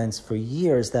supplements for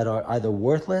years that are either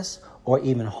worthless or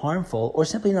even harmful or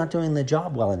simply not doing the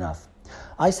job well enough.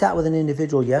 I sat with an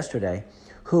individual yesterday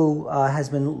who has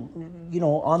been,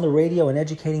 on the radio and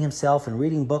educating himself and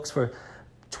reading books for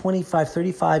 25,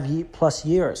 35 plus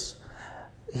years.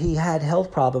 He had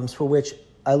health problems for which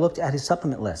I looked at his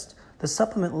supplement list. The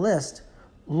supplement list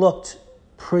looked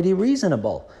pretty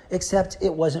reasonable, except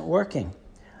it wasn't working.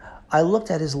 I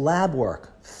looked at his lab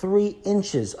work, 3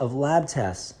 inches of lab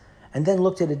tests, and then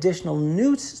looked at additional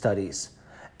new studies.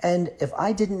 And if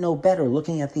I didn't know better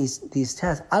looking at these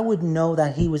tests, I would know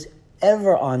that he was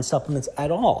ever on supplements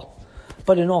at all.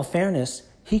 But in all fairness,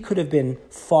 he could have been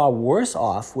far worse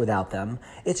off without them.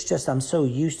 It's just I'm so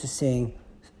used to seeing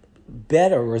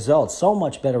better results, so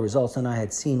much better results than I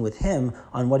had seen with him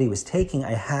on what he was taking.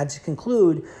 I had to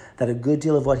conclude that a good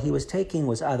deal of what he was taking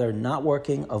was either not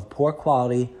working, of poor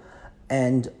quality,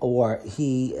 and or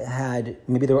he had,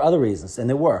 maybe there were other reasons, and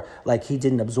there were, like he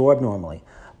didn't absorb normally.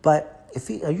 But if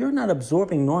you're not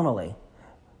absorbing normally,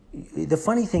 the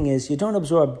funny thing is you don't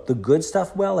absorb the good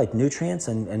stuff well, like nutrients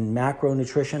and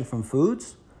macronutrition from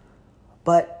foods.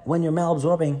 But when you're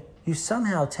malabsorbing, you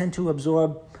somehow tend to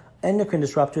absorb endocrine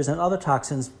disruptors and other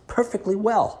toxins perfectly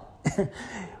well.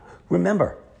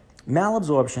 Remember,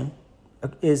 malabsorption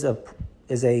is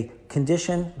a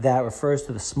condition that refers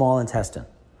to the small intestine.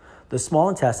 The small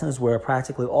intestine is where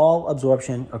practically all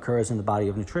absorption occurs in the body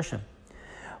of nutrition.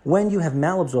 When you have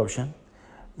malabsorption,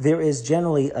 there is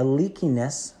generally a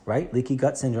leakiness, right? Leaky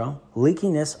gut syndrome,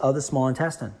 leakiness of the small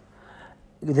intestine.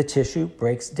 The tissue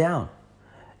breaks down.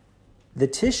 The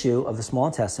tissue of the small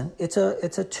intestine, it's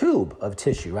a tube of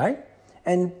tissue, right?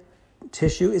 And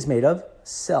tissue is made of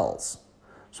cells.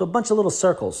 So a bunch of little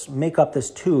circles make up this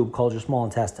tube called your small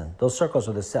intestine. Those circles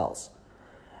are the cells.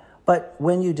 But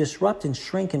when you disrupt and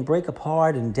shrink and break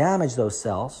apart and damage those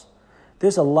cells,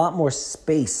 there's a lot more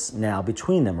space now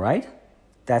between them, right?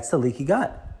 That's the leaky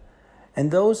gut.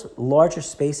 And those larger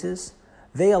spaces,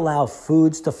 they allow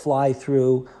foods to fly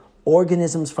through,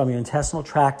 organisms from your intestinal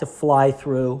tract to fly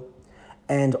through,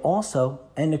 and also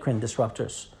endocrine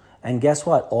disruptors. And guess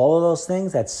what? All of those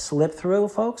things that slip through,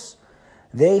 folks,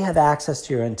 they have access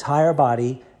to your entire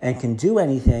body and can do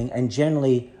anything and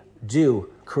generally do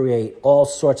create all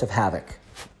sorts of havoc.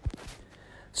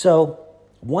 So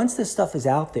once this stuff is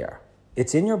out there,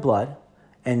 it's in your blood,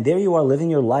 and there you are living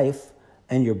your life,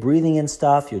 and you're breathing in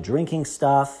stuff, you're drinking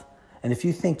stuff, and if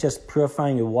you think just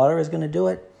purifying your water is going to do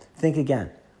it, think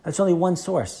again. That's only one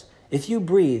source. If you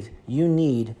breathe, you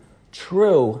need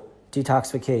true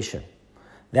detoxification.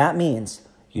 That means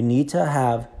you need to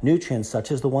have nutrients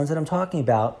such as the ones that I'm talking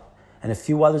about, and a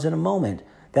few others in a moment,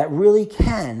 that really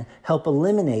can help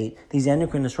eliminate these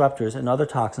endocrine disruptors and other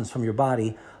toxins from your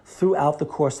body throughout the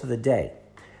course of the day.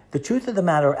 The truth of the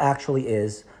matter actually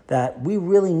is that we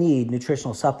really need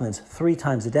nutritional supplements 3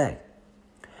 times a day.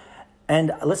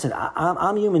 And listen,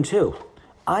 I'm human too.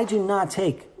 I do not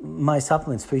take my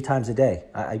supplements 3 times a day.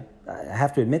 I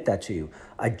have to admit that to you.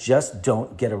 I just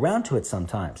don't get around to it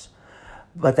sometimes.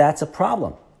 But that's a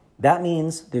problem. That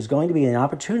means there's going to be an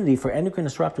opportunity for endocrine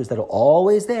disruptors that are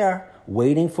always there,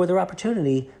 waiting for their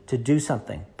opportunity to do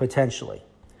something, potentially.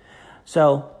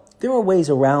 So there are ways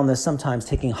around this, sometimes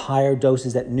taking higher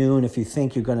doses at noon if you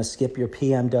think you're going to skip your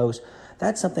PM dose.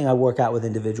 That's something I work out with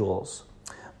individuals,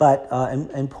 but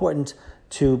important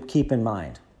to keep in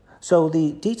mind. So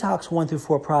the Detox 1 through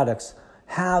 4 products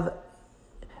have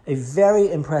a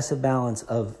very impressive balance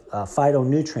of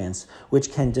phytonutrients,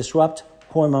 which can disrupt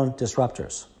hormone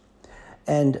disruptors.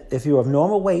 And if you're of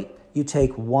normal weight, you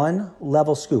take 1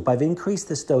 level scoop. I've increased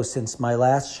this dose since my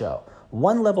last show.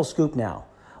 1 level scoop now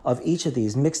of each of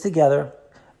these mixed together,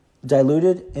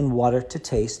 diluted in water to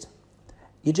taste.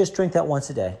 You just drink that once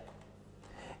a day.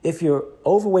 If you're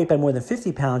overweight by more than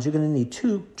 50 pounds, you're going to need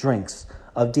 2 drinks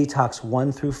of Detox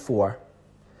 1 through 4.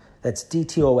 That's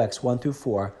DTOX 1 through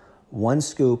 4, 1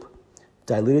 scoop,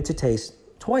 diluted to taste,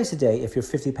 twice a day if you're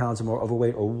 50 pounds or more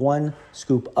overweight, or 1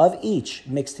 scoop of each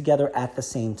mixed together at the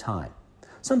same time.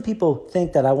 Some people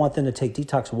think that I want them to take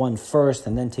Detox 1 first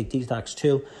and then take Detox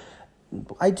 2.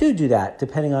 I do that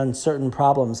depending on certain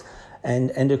problems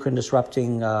and endocrine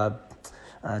disrupting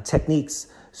techniques.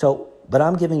 But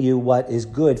I'm giving you what is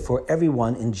good for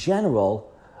everyone in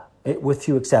general, with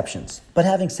few exceptions. But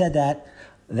having said that,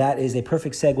 that is a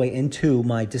perfect segue into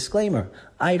my disclaimer.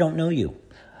 I don't know you.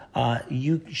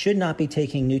 You should not be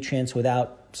taking nutrients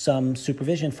without some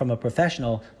supervision from a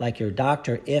professional like your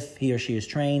doctor, if he or she is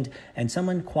trained, and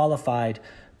someone qualified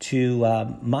to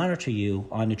monitor you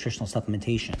on nutritional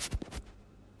supplementation.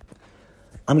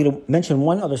 I'm going to mention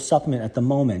one other supplement at the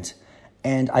moment,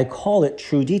 and I call it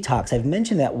True Detox. I've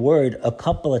mentioned that word a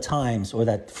couple of times, or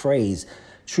that phrase,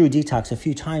 True Detox, a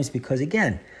few times, because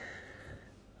again,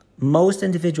 most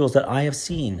individuals that I have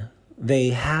seen, they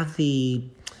have the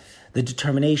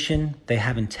determination, they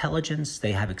have intelligence,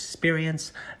 they have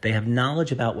experience, they have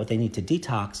knowledge about what they need to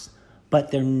detox,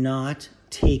 but they're not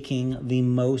taking the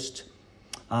most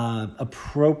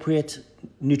appropriate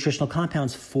nutritional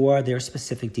compounds for their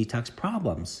specific detox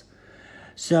problems.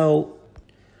 So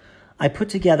I put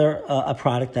together a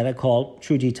product that I call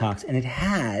True Detox, and it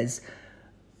has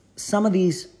some of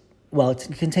these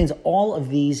it contains all of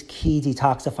these key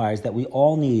detoxifiers that we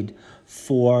all need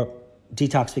for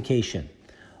detoxification.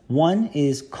 One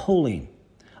is choline.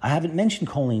 I haven't mentioned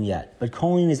choline yet, but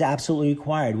choline is absolutely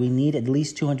required. We need at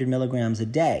least 200 milligrams a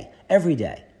day, every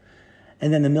day.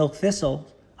 And then the milk thistle,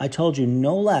 I told you,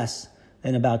 no less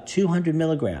than about 200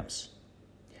 milligrams.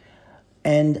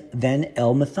 And then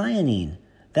L-methionine.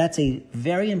 That's a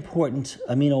very important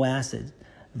amino acid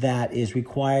that is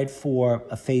required for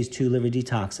a phase 2 liver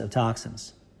detox of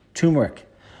toxins. Turmeric.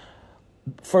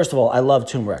 First of all, I love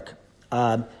turmeric.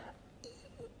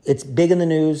 It's big in the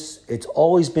news. It's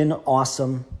always been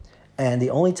awesome. And the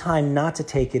only time not to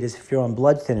take it is if you're on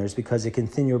blood thinners, because it can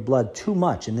thin your blood too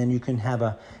much and then you can have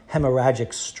a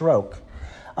hemorrhagic stroke.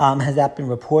 Has that been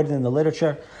reported in the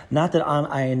literature? Not that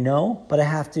I know, but I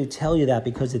have to tell you that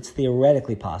because it's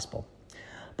theoretically possible.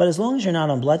 But as long as you're not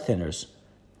on blood thinners,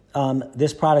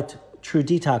 this product, True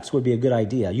Detox, would be a good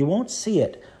idea. You won't see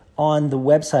it on the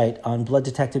website on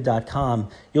blooddetective.com.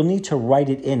 You'll need to write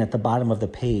it in at the bottom of the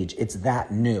page. It's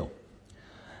that new.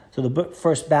 So the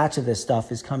first batch of this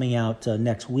stuff is coming out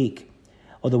next week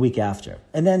or the week after.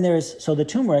 And then the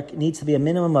turmeric needs to be a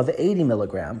minimum of 80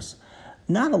 milligrams.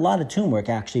 Not a lot of turmeric,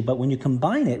 actually, but when you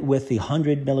combine it with the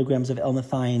 100 milligrams of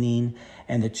L-methionine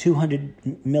and the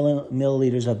 200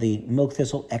 milliliters of the milk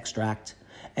thistle extract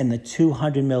and the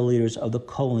 200 milliliters of the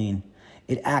choline,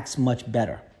 it acts much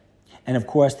better. And of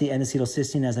course, the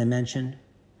N-acetylcysteine, as I mentioned,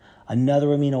 another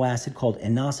amino acid called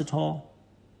inositol,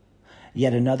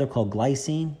 yet another called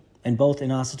glycine, and both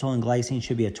inositol and glycine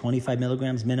should be at 25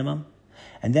 milligrams minimum.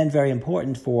 And then very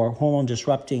important for hormone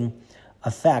disrupting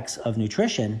effects of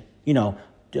nutrition,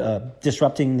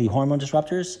 disrupting the hormone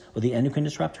disruptors or the endocrine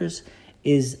disruptors,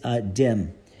 is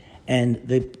DIM. And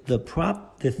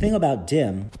the thing about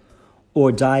DIM,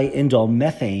 or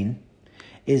diindolylmethane,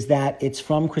 is that it's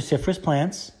from cruciferous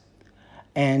plants,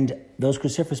 and those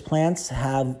cruciferous plants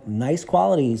have nice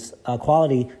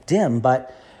quality DIM,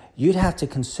 but you'd have to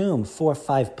consume 4 or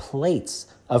 5 plates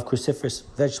of cruciferous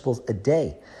vegetables a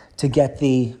day to get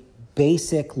the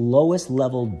basic lowest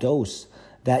level dose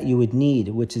that you would need,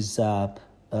 which is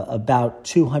about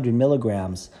 200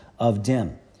 milligrams of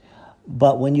DIM.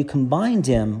 But when you combine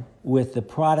DIM with the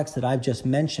products that I've just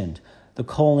mentioned, the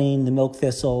choline, the milk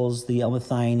thistles, the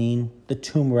L-methionine, the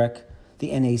turmeric,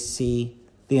 the NAC,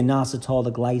 the inositol,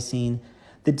 the glycine,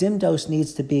 the DIM dose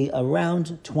needs to be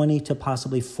around 20 to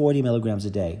possibly 40 milligrams a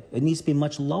day. It needs to be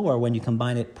much lower when you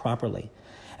combine it properly.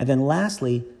 And then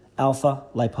lastly, alpha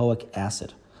lipoic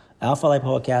acid. Alpha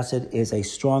lipoic acid is a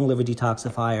strong liver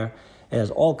detoxifier. It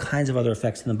has all kinds of other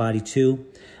effects in the body too.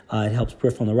 It helps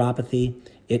peripheral neuropathy.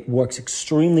 It works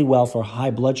extremely well for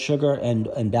high blood sugar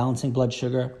and balancing blood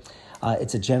sugar.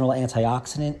 It's a general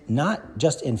antioxidant, not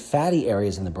just in fatty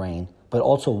areas in the brain, but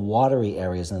also watery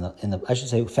areas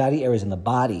fatty areas in the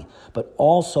body, but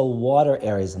also water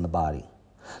areas in the body.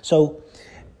 So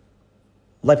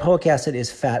lipoic acid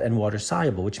is fat and water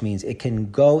soluble, which means it can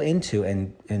go into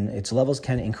and its levels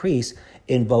can increase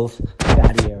in both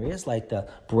fatty areas like the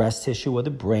breast tissue or the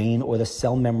brain or the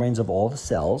cell membranes of all the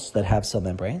cells that have cell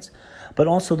membranes, but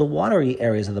also the watery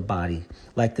areas of the body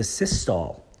like the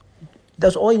systole.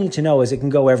 That's all you need to know is it can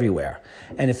go everywhere.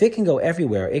 And if it can go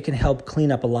everywhere, it can help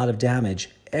clean up a lot of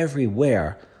damage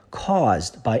everywhere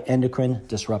caused by endocrine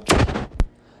disruptors.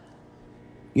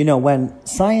 When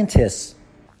scientists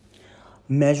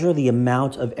measure the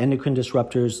amount of endocrine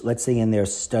disruptors, let's say in their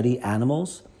study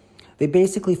animals, they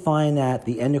basically find that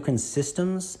the endocrine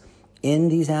systems in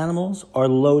these animals are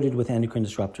loaded with endocrine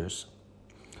disruptors.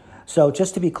 So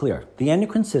just to be clear, the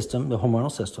endocrine system, the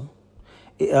hormonal system,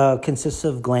 consists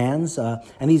of glands,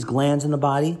 and these glands in the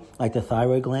body, like the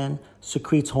thyroid gland,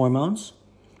 secretes hormones.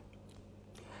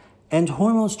 And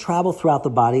hormones travel throughout the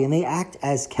body, and they act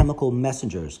as chemical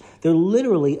messengers. They're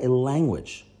literally a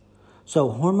language. So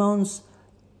hormones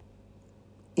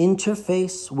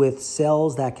interface with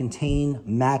cells that contain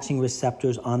matching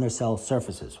receptors on their cell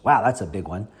surfaces. Wow, that's a big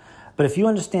one. But if you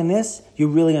understand this, you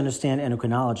really understand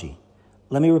endocrinology.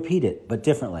 Let me repeat it, but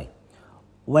differently.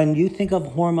 When you think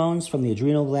of hormones from the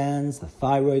adrenal glands, the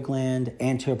thyroid gland,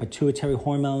 anterior pituitary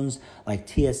hormones like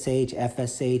TSH,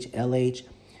 FSH, LH,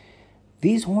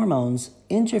 these hormones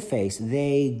interface.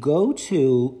 They go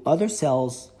to other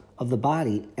cells of the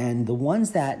body, and the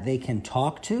ones that they can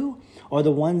talk to are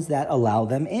the ones that allow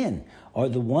them in, are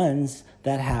the ones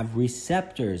that have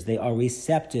receptors. They are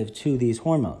receptive to these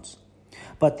hormones.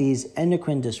 But these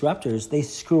endocrine disruptors, they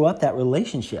screw up that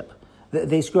relationship.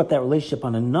 They screw up that relationship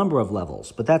on a number of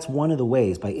levels, but that's one of the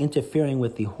ways, by interfering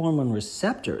with the hormone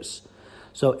receptors.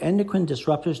 So endocrine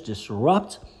disruptors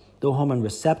disrupt the hormone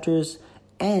receptors,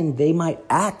 and they might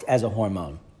act as a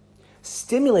hormone.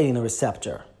 stimulating the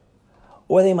receptor,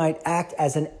 or they might act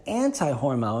as an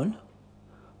anti-hormone,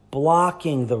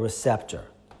 blocking the receptor.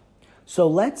 So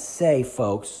let's say,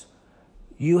 folks,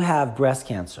 you have breast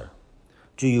cancer.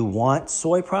 Do you want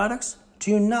soy products?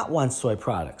 Do you not want soy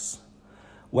products?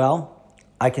 Well,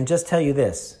 I can just tell you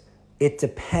this. It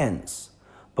depends.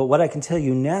 But what I can tell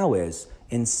you now is,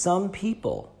 in some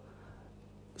people,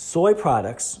 soy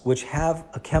products, which have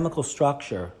a chemical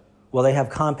structure, well, they have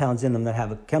compounds in them that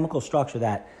have a chemical structure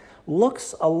that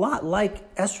looks a lot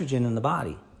like estrogen in the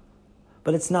body.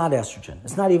 But it's not estrogen.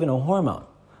 It's not even a hormone.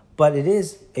 But it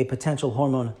is a potential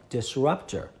hormone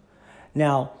disruptor.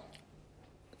 Now,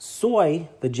 soy,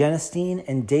 the genistein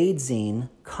and daidzein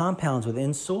compounds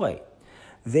within soy,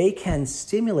 they can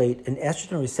stimulate an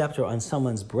estrogen receptor on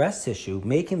someone's breast tissue,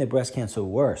 making the breast cancer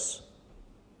worse.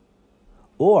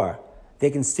 Or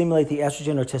they can stimulate the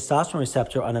estrogen or testosterone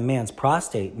receptor on a man's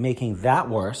prostate, making that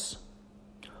worse.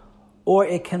 Or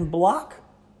it can block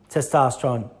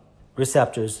testosterone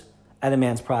receptors at a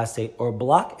man's prostate or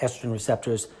block estrogen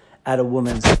receptors at a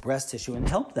woman's breast tissue and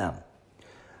help them.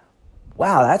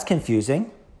 Wow, that's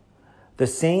confusing. The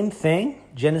same thing,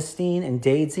 genistein and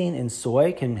daidzein in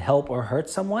soy, can help or hurt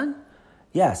someone?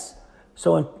 Yes.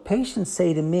 So when patients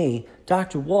say to me,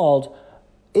 Dr. Wald,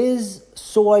 is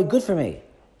soy good for me?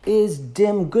 Is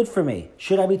DIM good for me?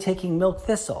 Should I be taking milk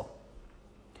thistle?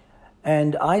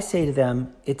 And I say to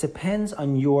them, it depends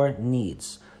on your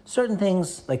needs. Certain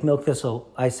things like milk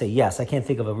thistle, I say, yes, I can't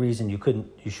think of a reason you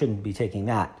shouldn't be taking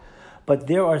that. But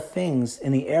there are things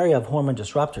in the area of hormone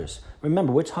disruptors.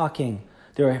 Remember,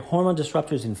 there are hormone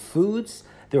disruptors in foods.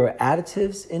 There are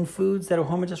additives in foods that are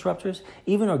hormone disruptors.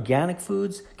 Even organic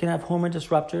foods can have hormone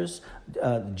disruptors.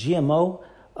 GMO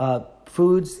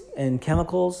foods and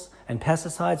chemicals and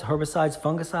pesticides, herbicides,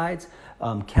 fungicides,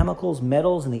 chemicals,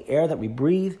 metals in the air that we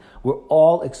breathe, we're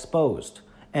all exposed.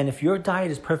 And if your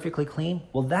diet is perfectly clean,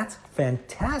 well, that's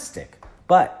fantastic.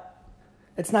 But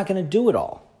it's not going to do it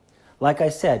all. Like I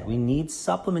said, we need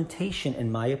supplementation,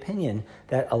 in my opinion,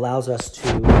 that allows us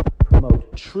to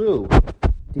promote true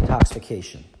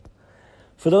detoxification.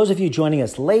 For those of you joining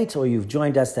us late, or you've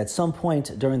joined us at some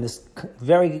point during this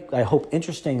very, I hope,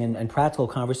 interesting and practical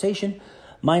conversation,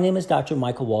 my name is Dr.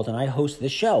 Michael Wald, and I host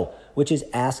this show, which is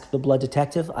Ask the Blood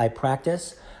Detective. I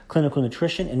practice clinical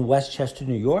nutrition in Westchester,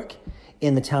 New York,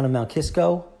 in the town of Mount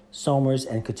Kisco, Somers,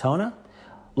 and Katona,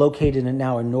 located an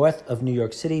hour north of New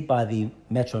York City by the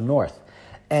Metro North.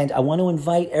 And I want to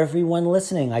invite everyone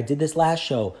listening. I did this last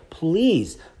show.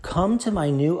 Please come to my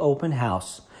new open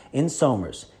house in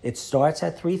Somers. It starts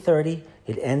at 3:30.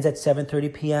 It ends at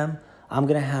 7:30 p.m. I'm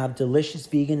going to have delicious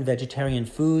vegan, vegetarian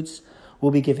foods.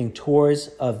 We'll be giving tours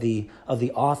of the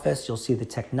office. You'll see the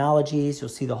technologies. You'll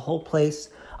see the whole place.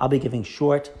 I'll be giving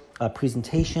short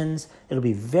presentations. It'll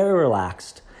be very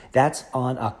relaxed. That's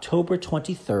on October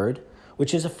 23rd,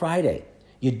 which is a Friday.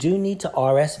 You do need to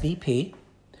RSVP,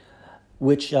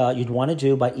 which you'd want to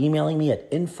do by emailing me at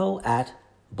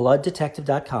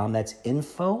info@blooddetective.com. That's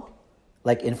info,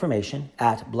 like information,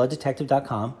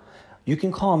 @blooddetective.com. You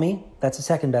can call me, that's the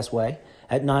second best way,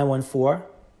 at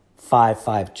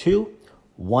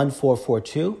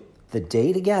 914-552-1442. The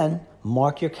date again,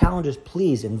 mark your calendars,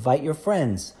 please. Invite your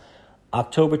friends.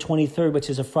 October 23rd, which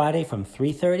is a Friday, from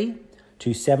 3:30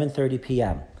 to 7:30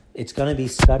 p.m. It's going to be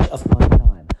such a fun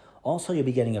time. Also, you'll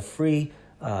be getting a free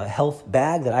health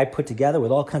bag that I put together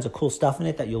with all kinds of cool stuff in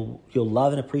it that you'll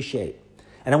love and appreciate.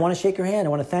 And I want to shake your hand. I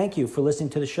want to thank you for listening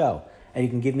to the show. And you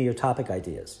can give me your topic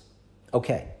ideas.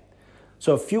 Okay,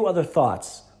 so a few other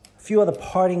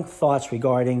parting thoughts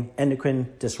regarding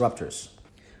endocrine disruptors.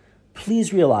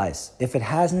 Please realize, if it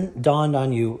hasn't dawned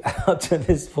on you up to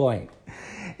this point,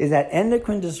 is that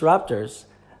endocrine disruptors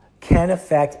can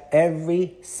affect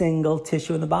every single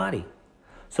tissue in the body.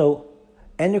 So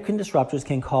endocrine disruptors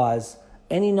can cause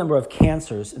any number of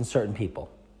cancers in certain people.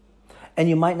 And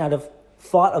you might not have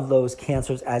thought of those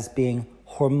cancers as being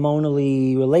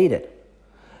hormonally related.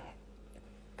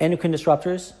 Endocrine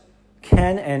disruptors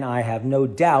can, and I have no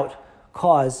doubt,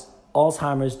 cause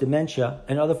Alzheimer's, dementia,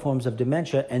 and other forms of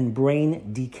dementia and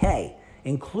brain decay,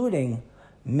 including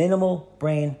minimal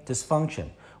brain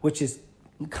dysfunction, which is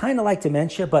kind of like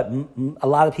dementia, but a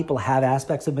lot of people have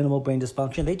aspects of minimal brain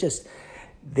dysfunction. They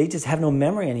just have no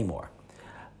memory anymore.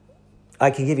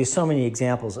 I can give you so many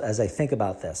examples as I think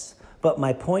about this. But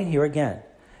my point here again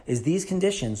is these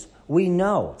conditions, we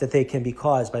know that they can be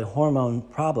caused by hormone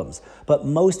problems. But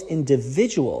most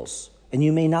individuals, and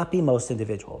you may not be most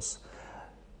individuals,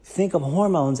 think of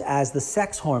hormones as the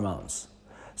sex hormones.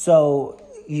 So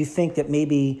you think that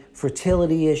maybe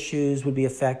fertility issues would be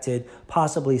affected,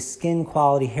 possibly skin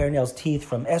quality, hair, nails, teeth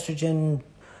from estrogen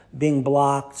being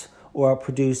blocked, or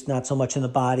produced not so much in the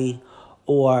body,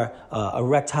 or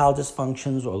erectile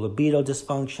dysfunctions or libido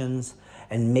dysfunctions.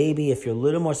 And maybe if you're a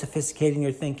little more sophisticated in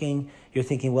your thinking, you're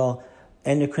thinking, well,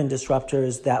 endocrine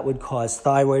disruptors, that would cause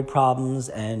thyroid problems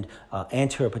and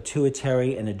anterior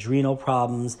pituitary and adrenal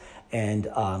problems and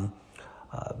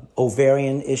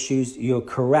ovarian issues. You're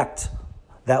correct.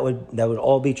 That would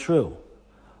all be true.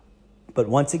 But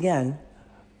once again,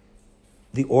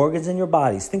 the organs in your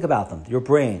bodies, think about them: your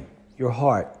brain, your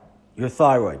heart, your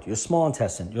thyroid, your small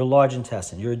intestine, your large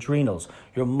intestine, your adrenals,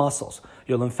 your muscles,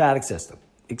 your lymphatic system,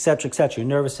 etc., your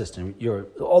nervous system,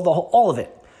 all of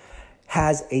it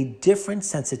has a different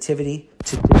sensitivity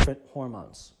to different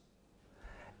hormones.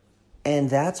 And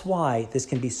that's why this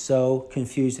can be so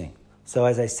confusing. So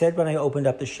as I said when I opened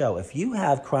up the show, if you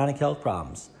have chronic health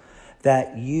problems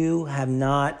that you have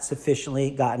not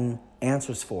sufficiently gotten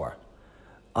answers for,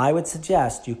 I would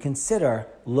suggest you consider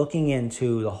looking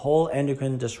into the whole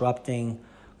endocrine disrupting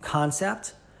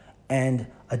concept and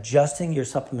adjusting your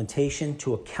supplementation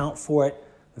to account for it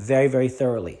very, very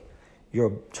thoroughly.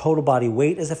 Your total body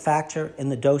weight is a factor in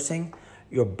the dosing,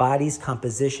 your body's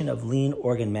composition of lean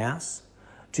organ mass.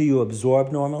 Do you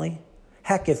absorb normally?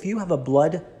 Heck, if you have a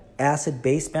blood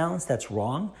acid-base balance that's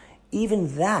wrong,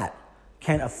 even that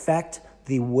can affect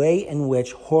the way in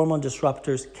which hormone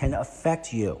disruptors can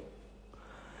affect you.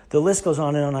 The list goes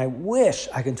on and on. I wish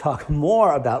I could talk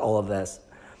more about all of this,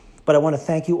 but I want to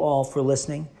thank you all for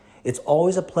listening. It's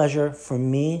always a pleasure for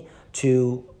me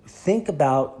to think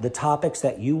about the topics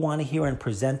that you want to hear and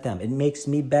present them. It makes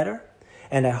me better,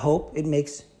 and I hope it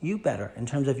makes you better in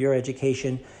terms of your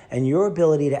education and your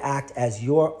ability to act as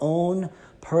your own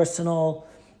personal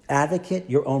advocate,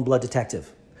 your own blood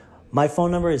detective. My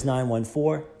phone number is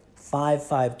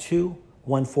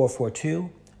 914-552-1442,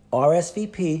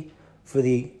 RSVP for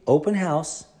the open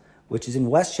house, which is in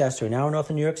Westchester, an hour north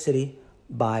of New York City,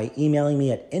 by emailing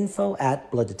me at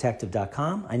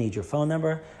info@blooddetective.com. I need your phone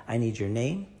number, I need your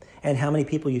name, and how many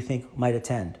people you think might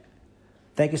attend.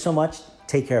 Thank you so much.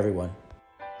 Take care, everyone.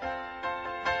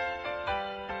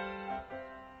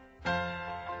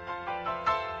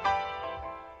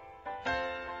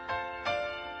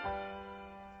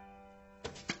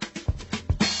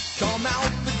 Come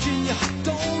out, Virginia,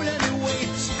 don't let it wait.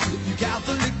 You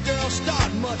Catholic girls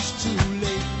start much too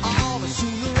late. Oh, but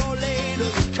sooner or later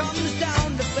it comes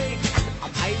down to fate. I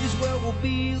might as well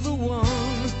be the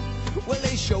one. Well,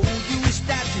 they showed you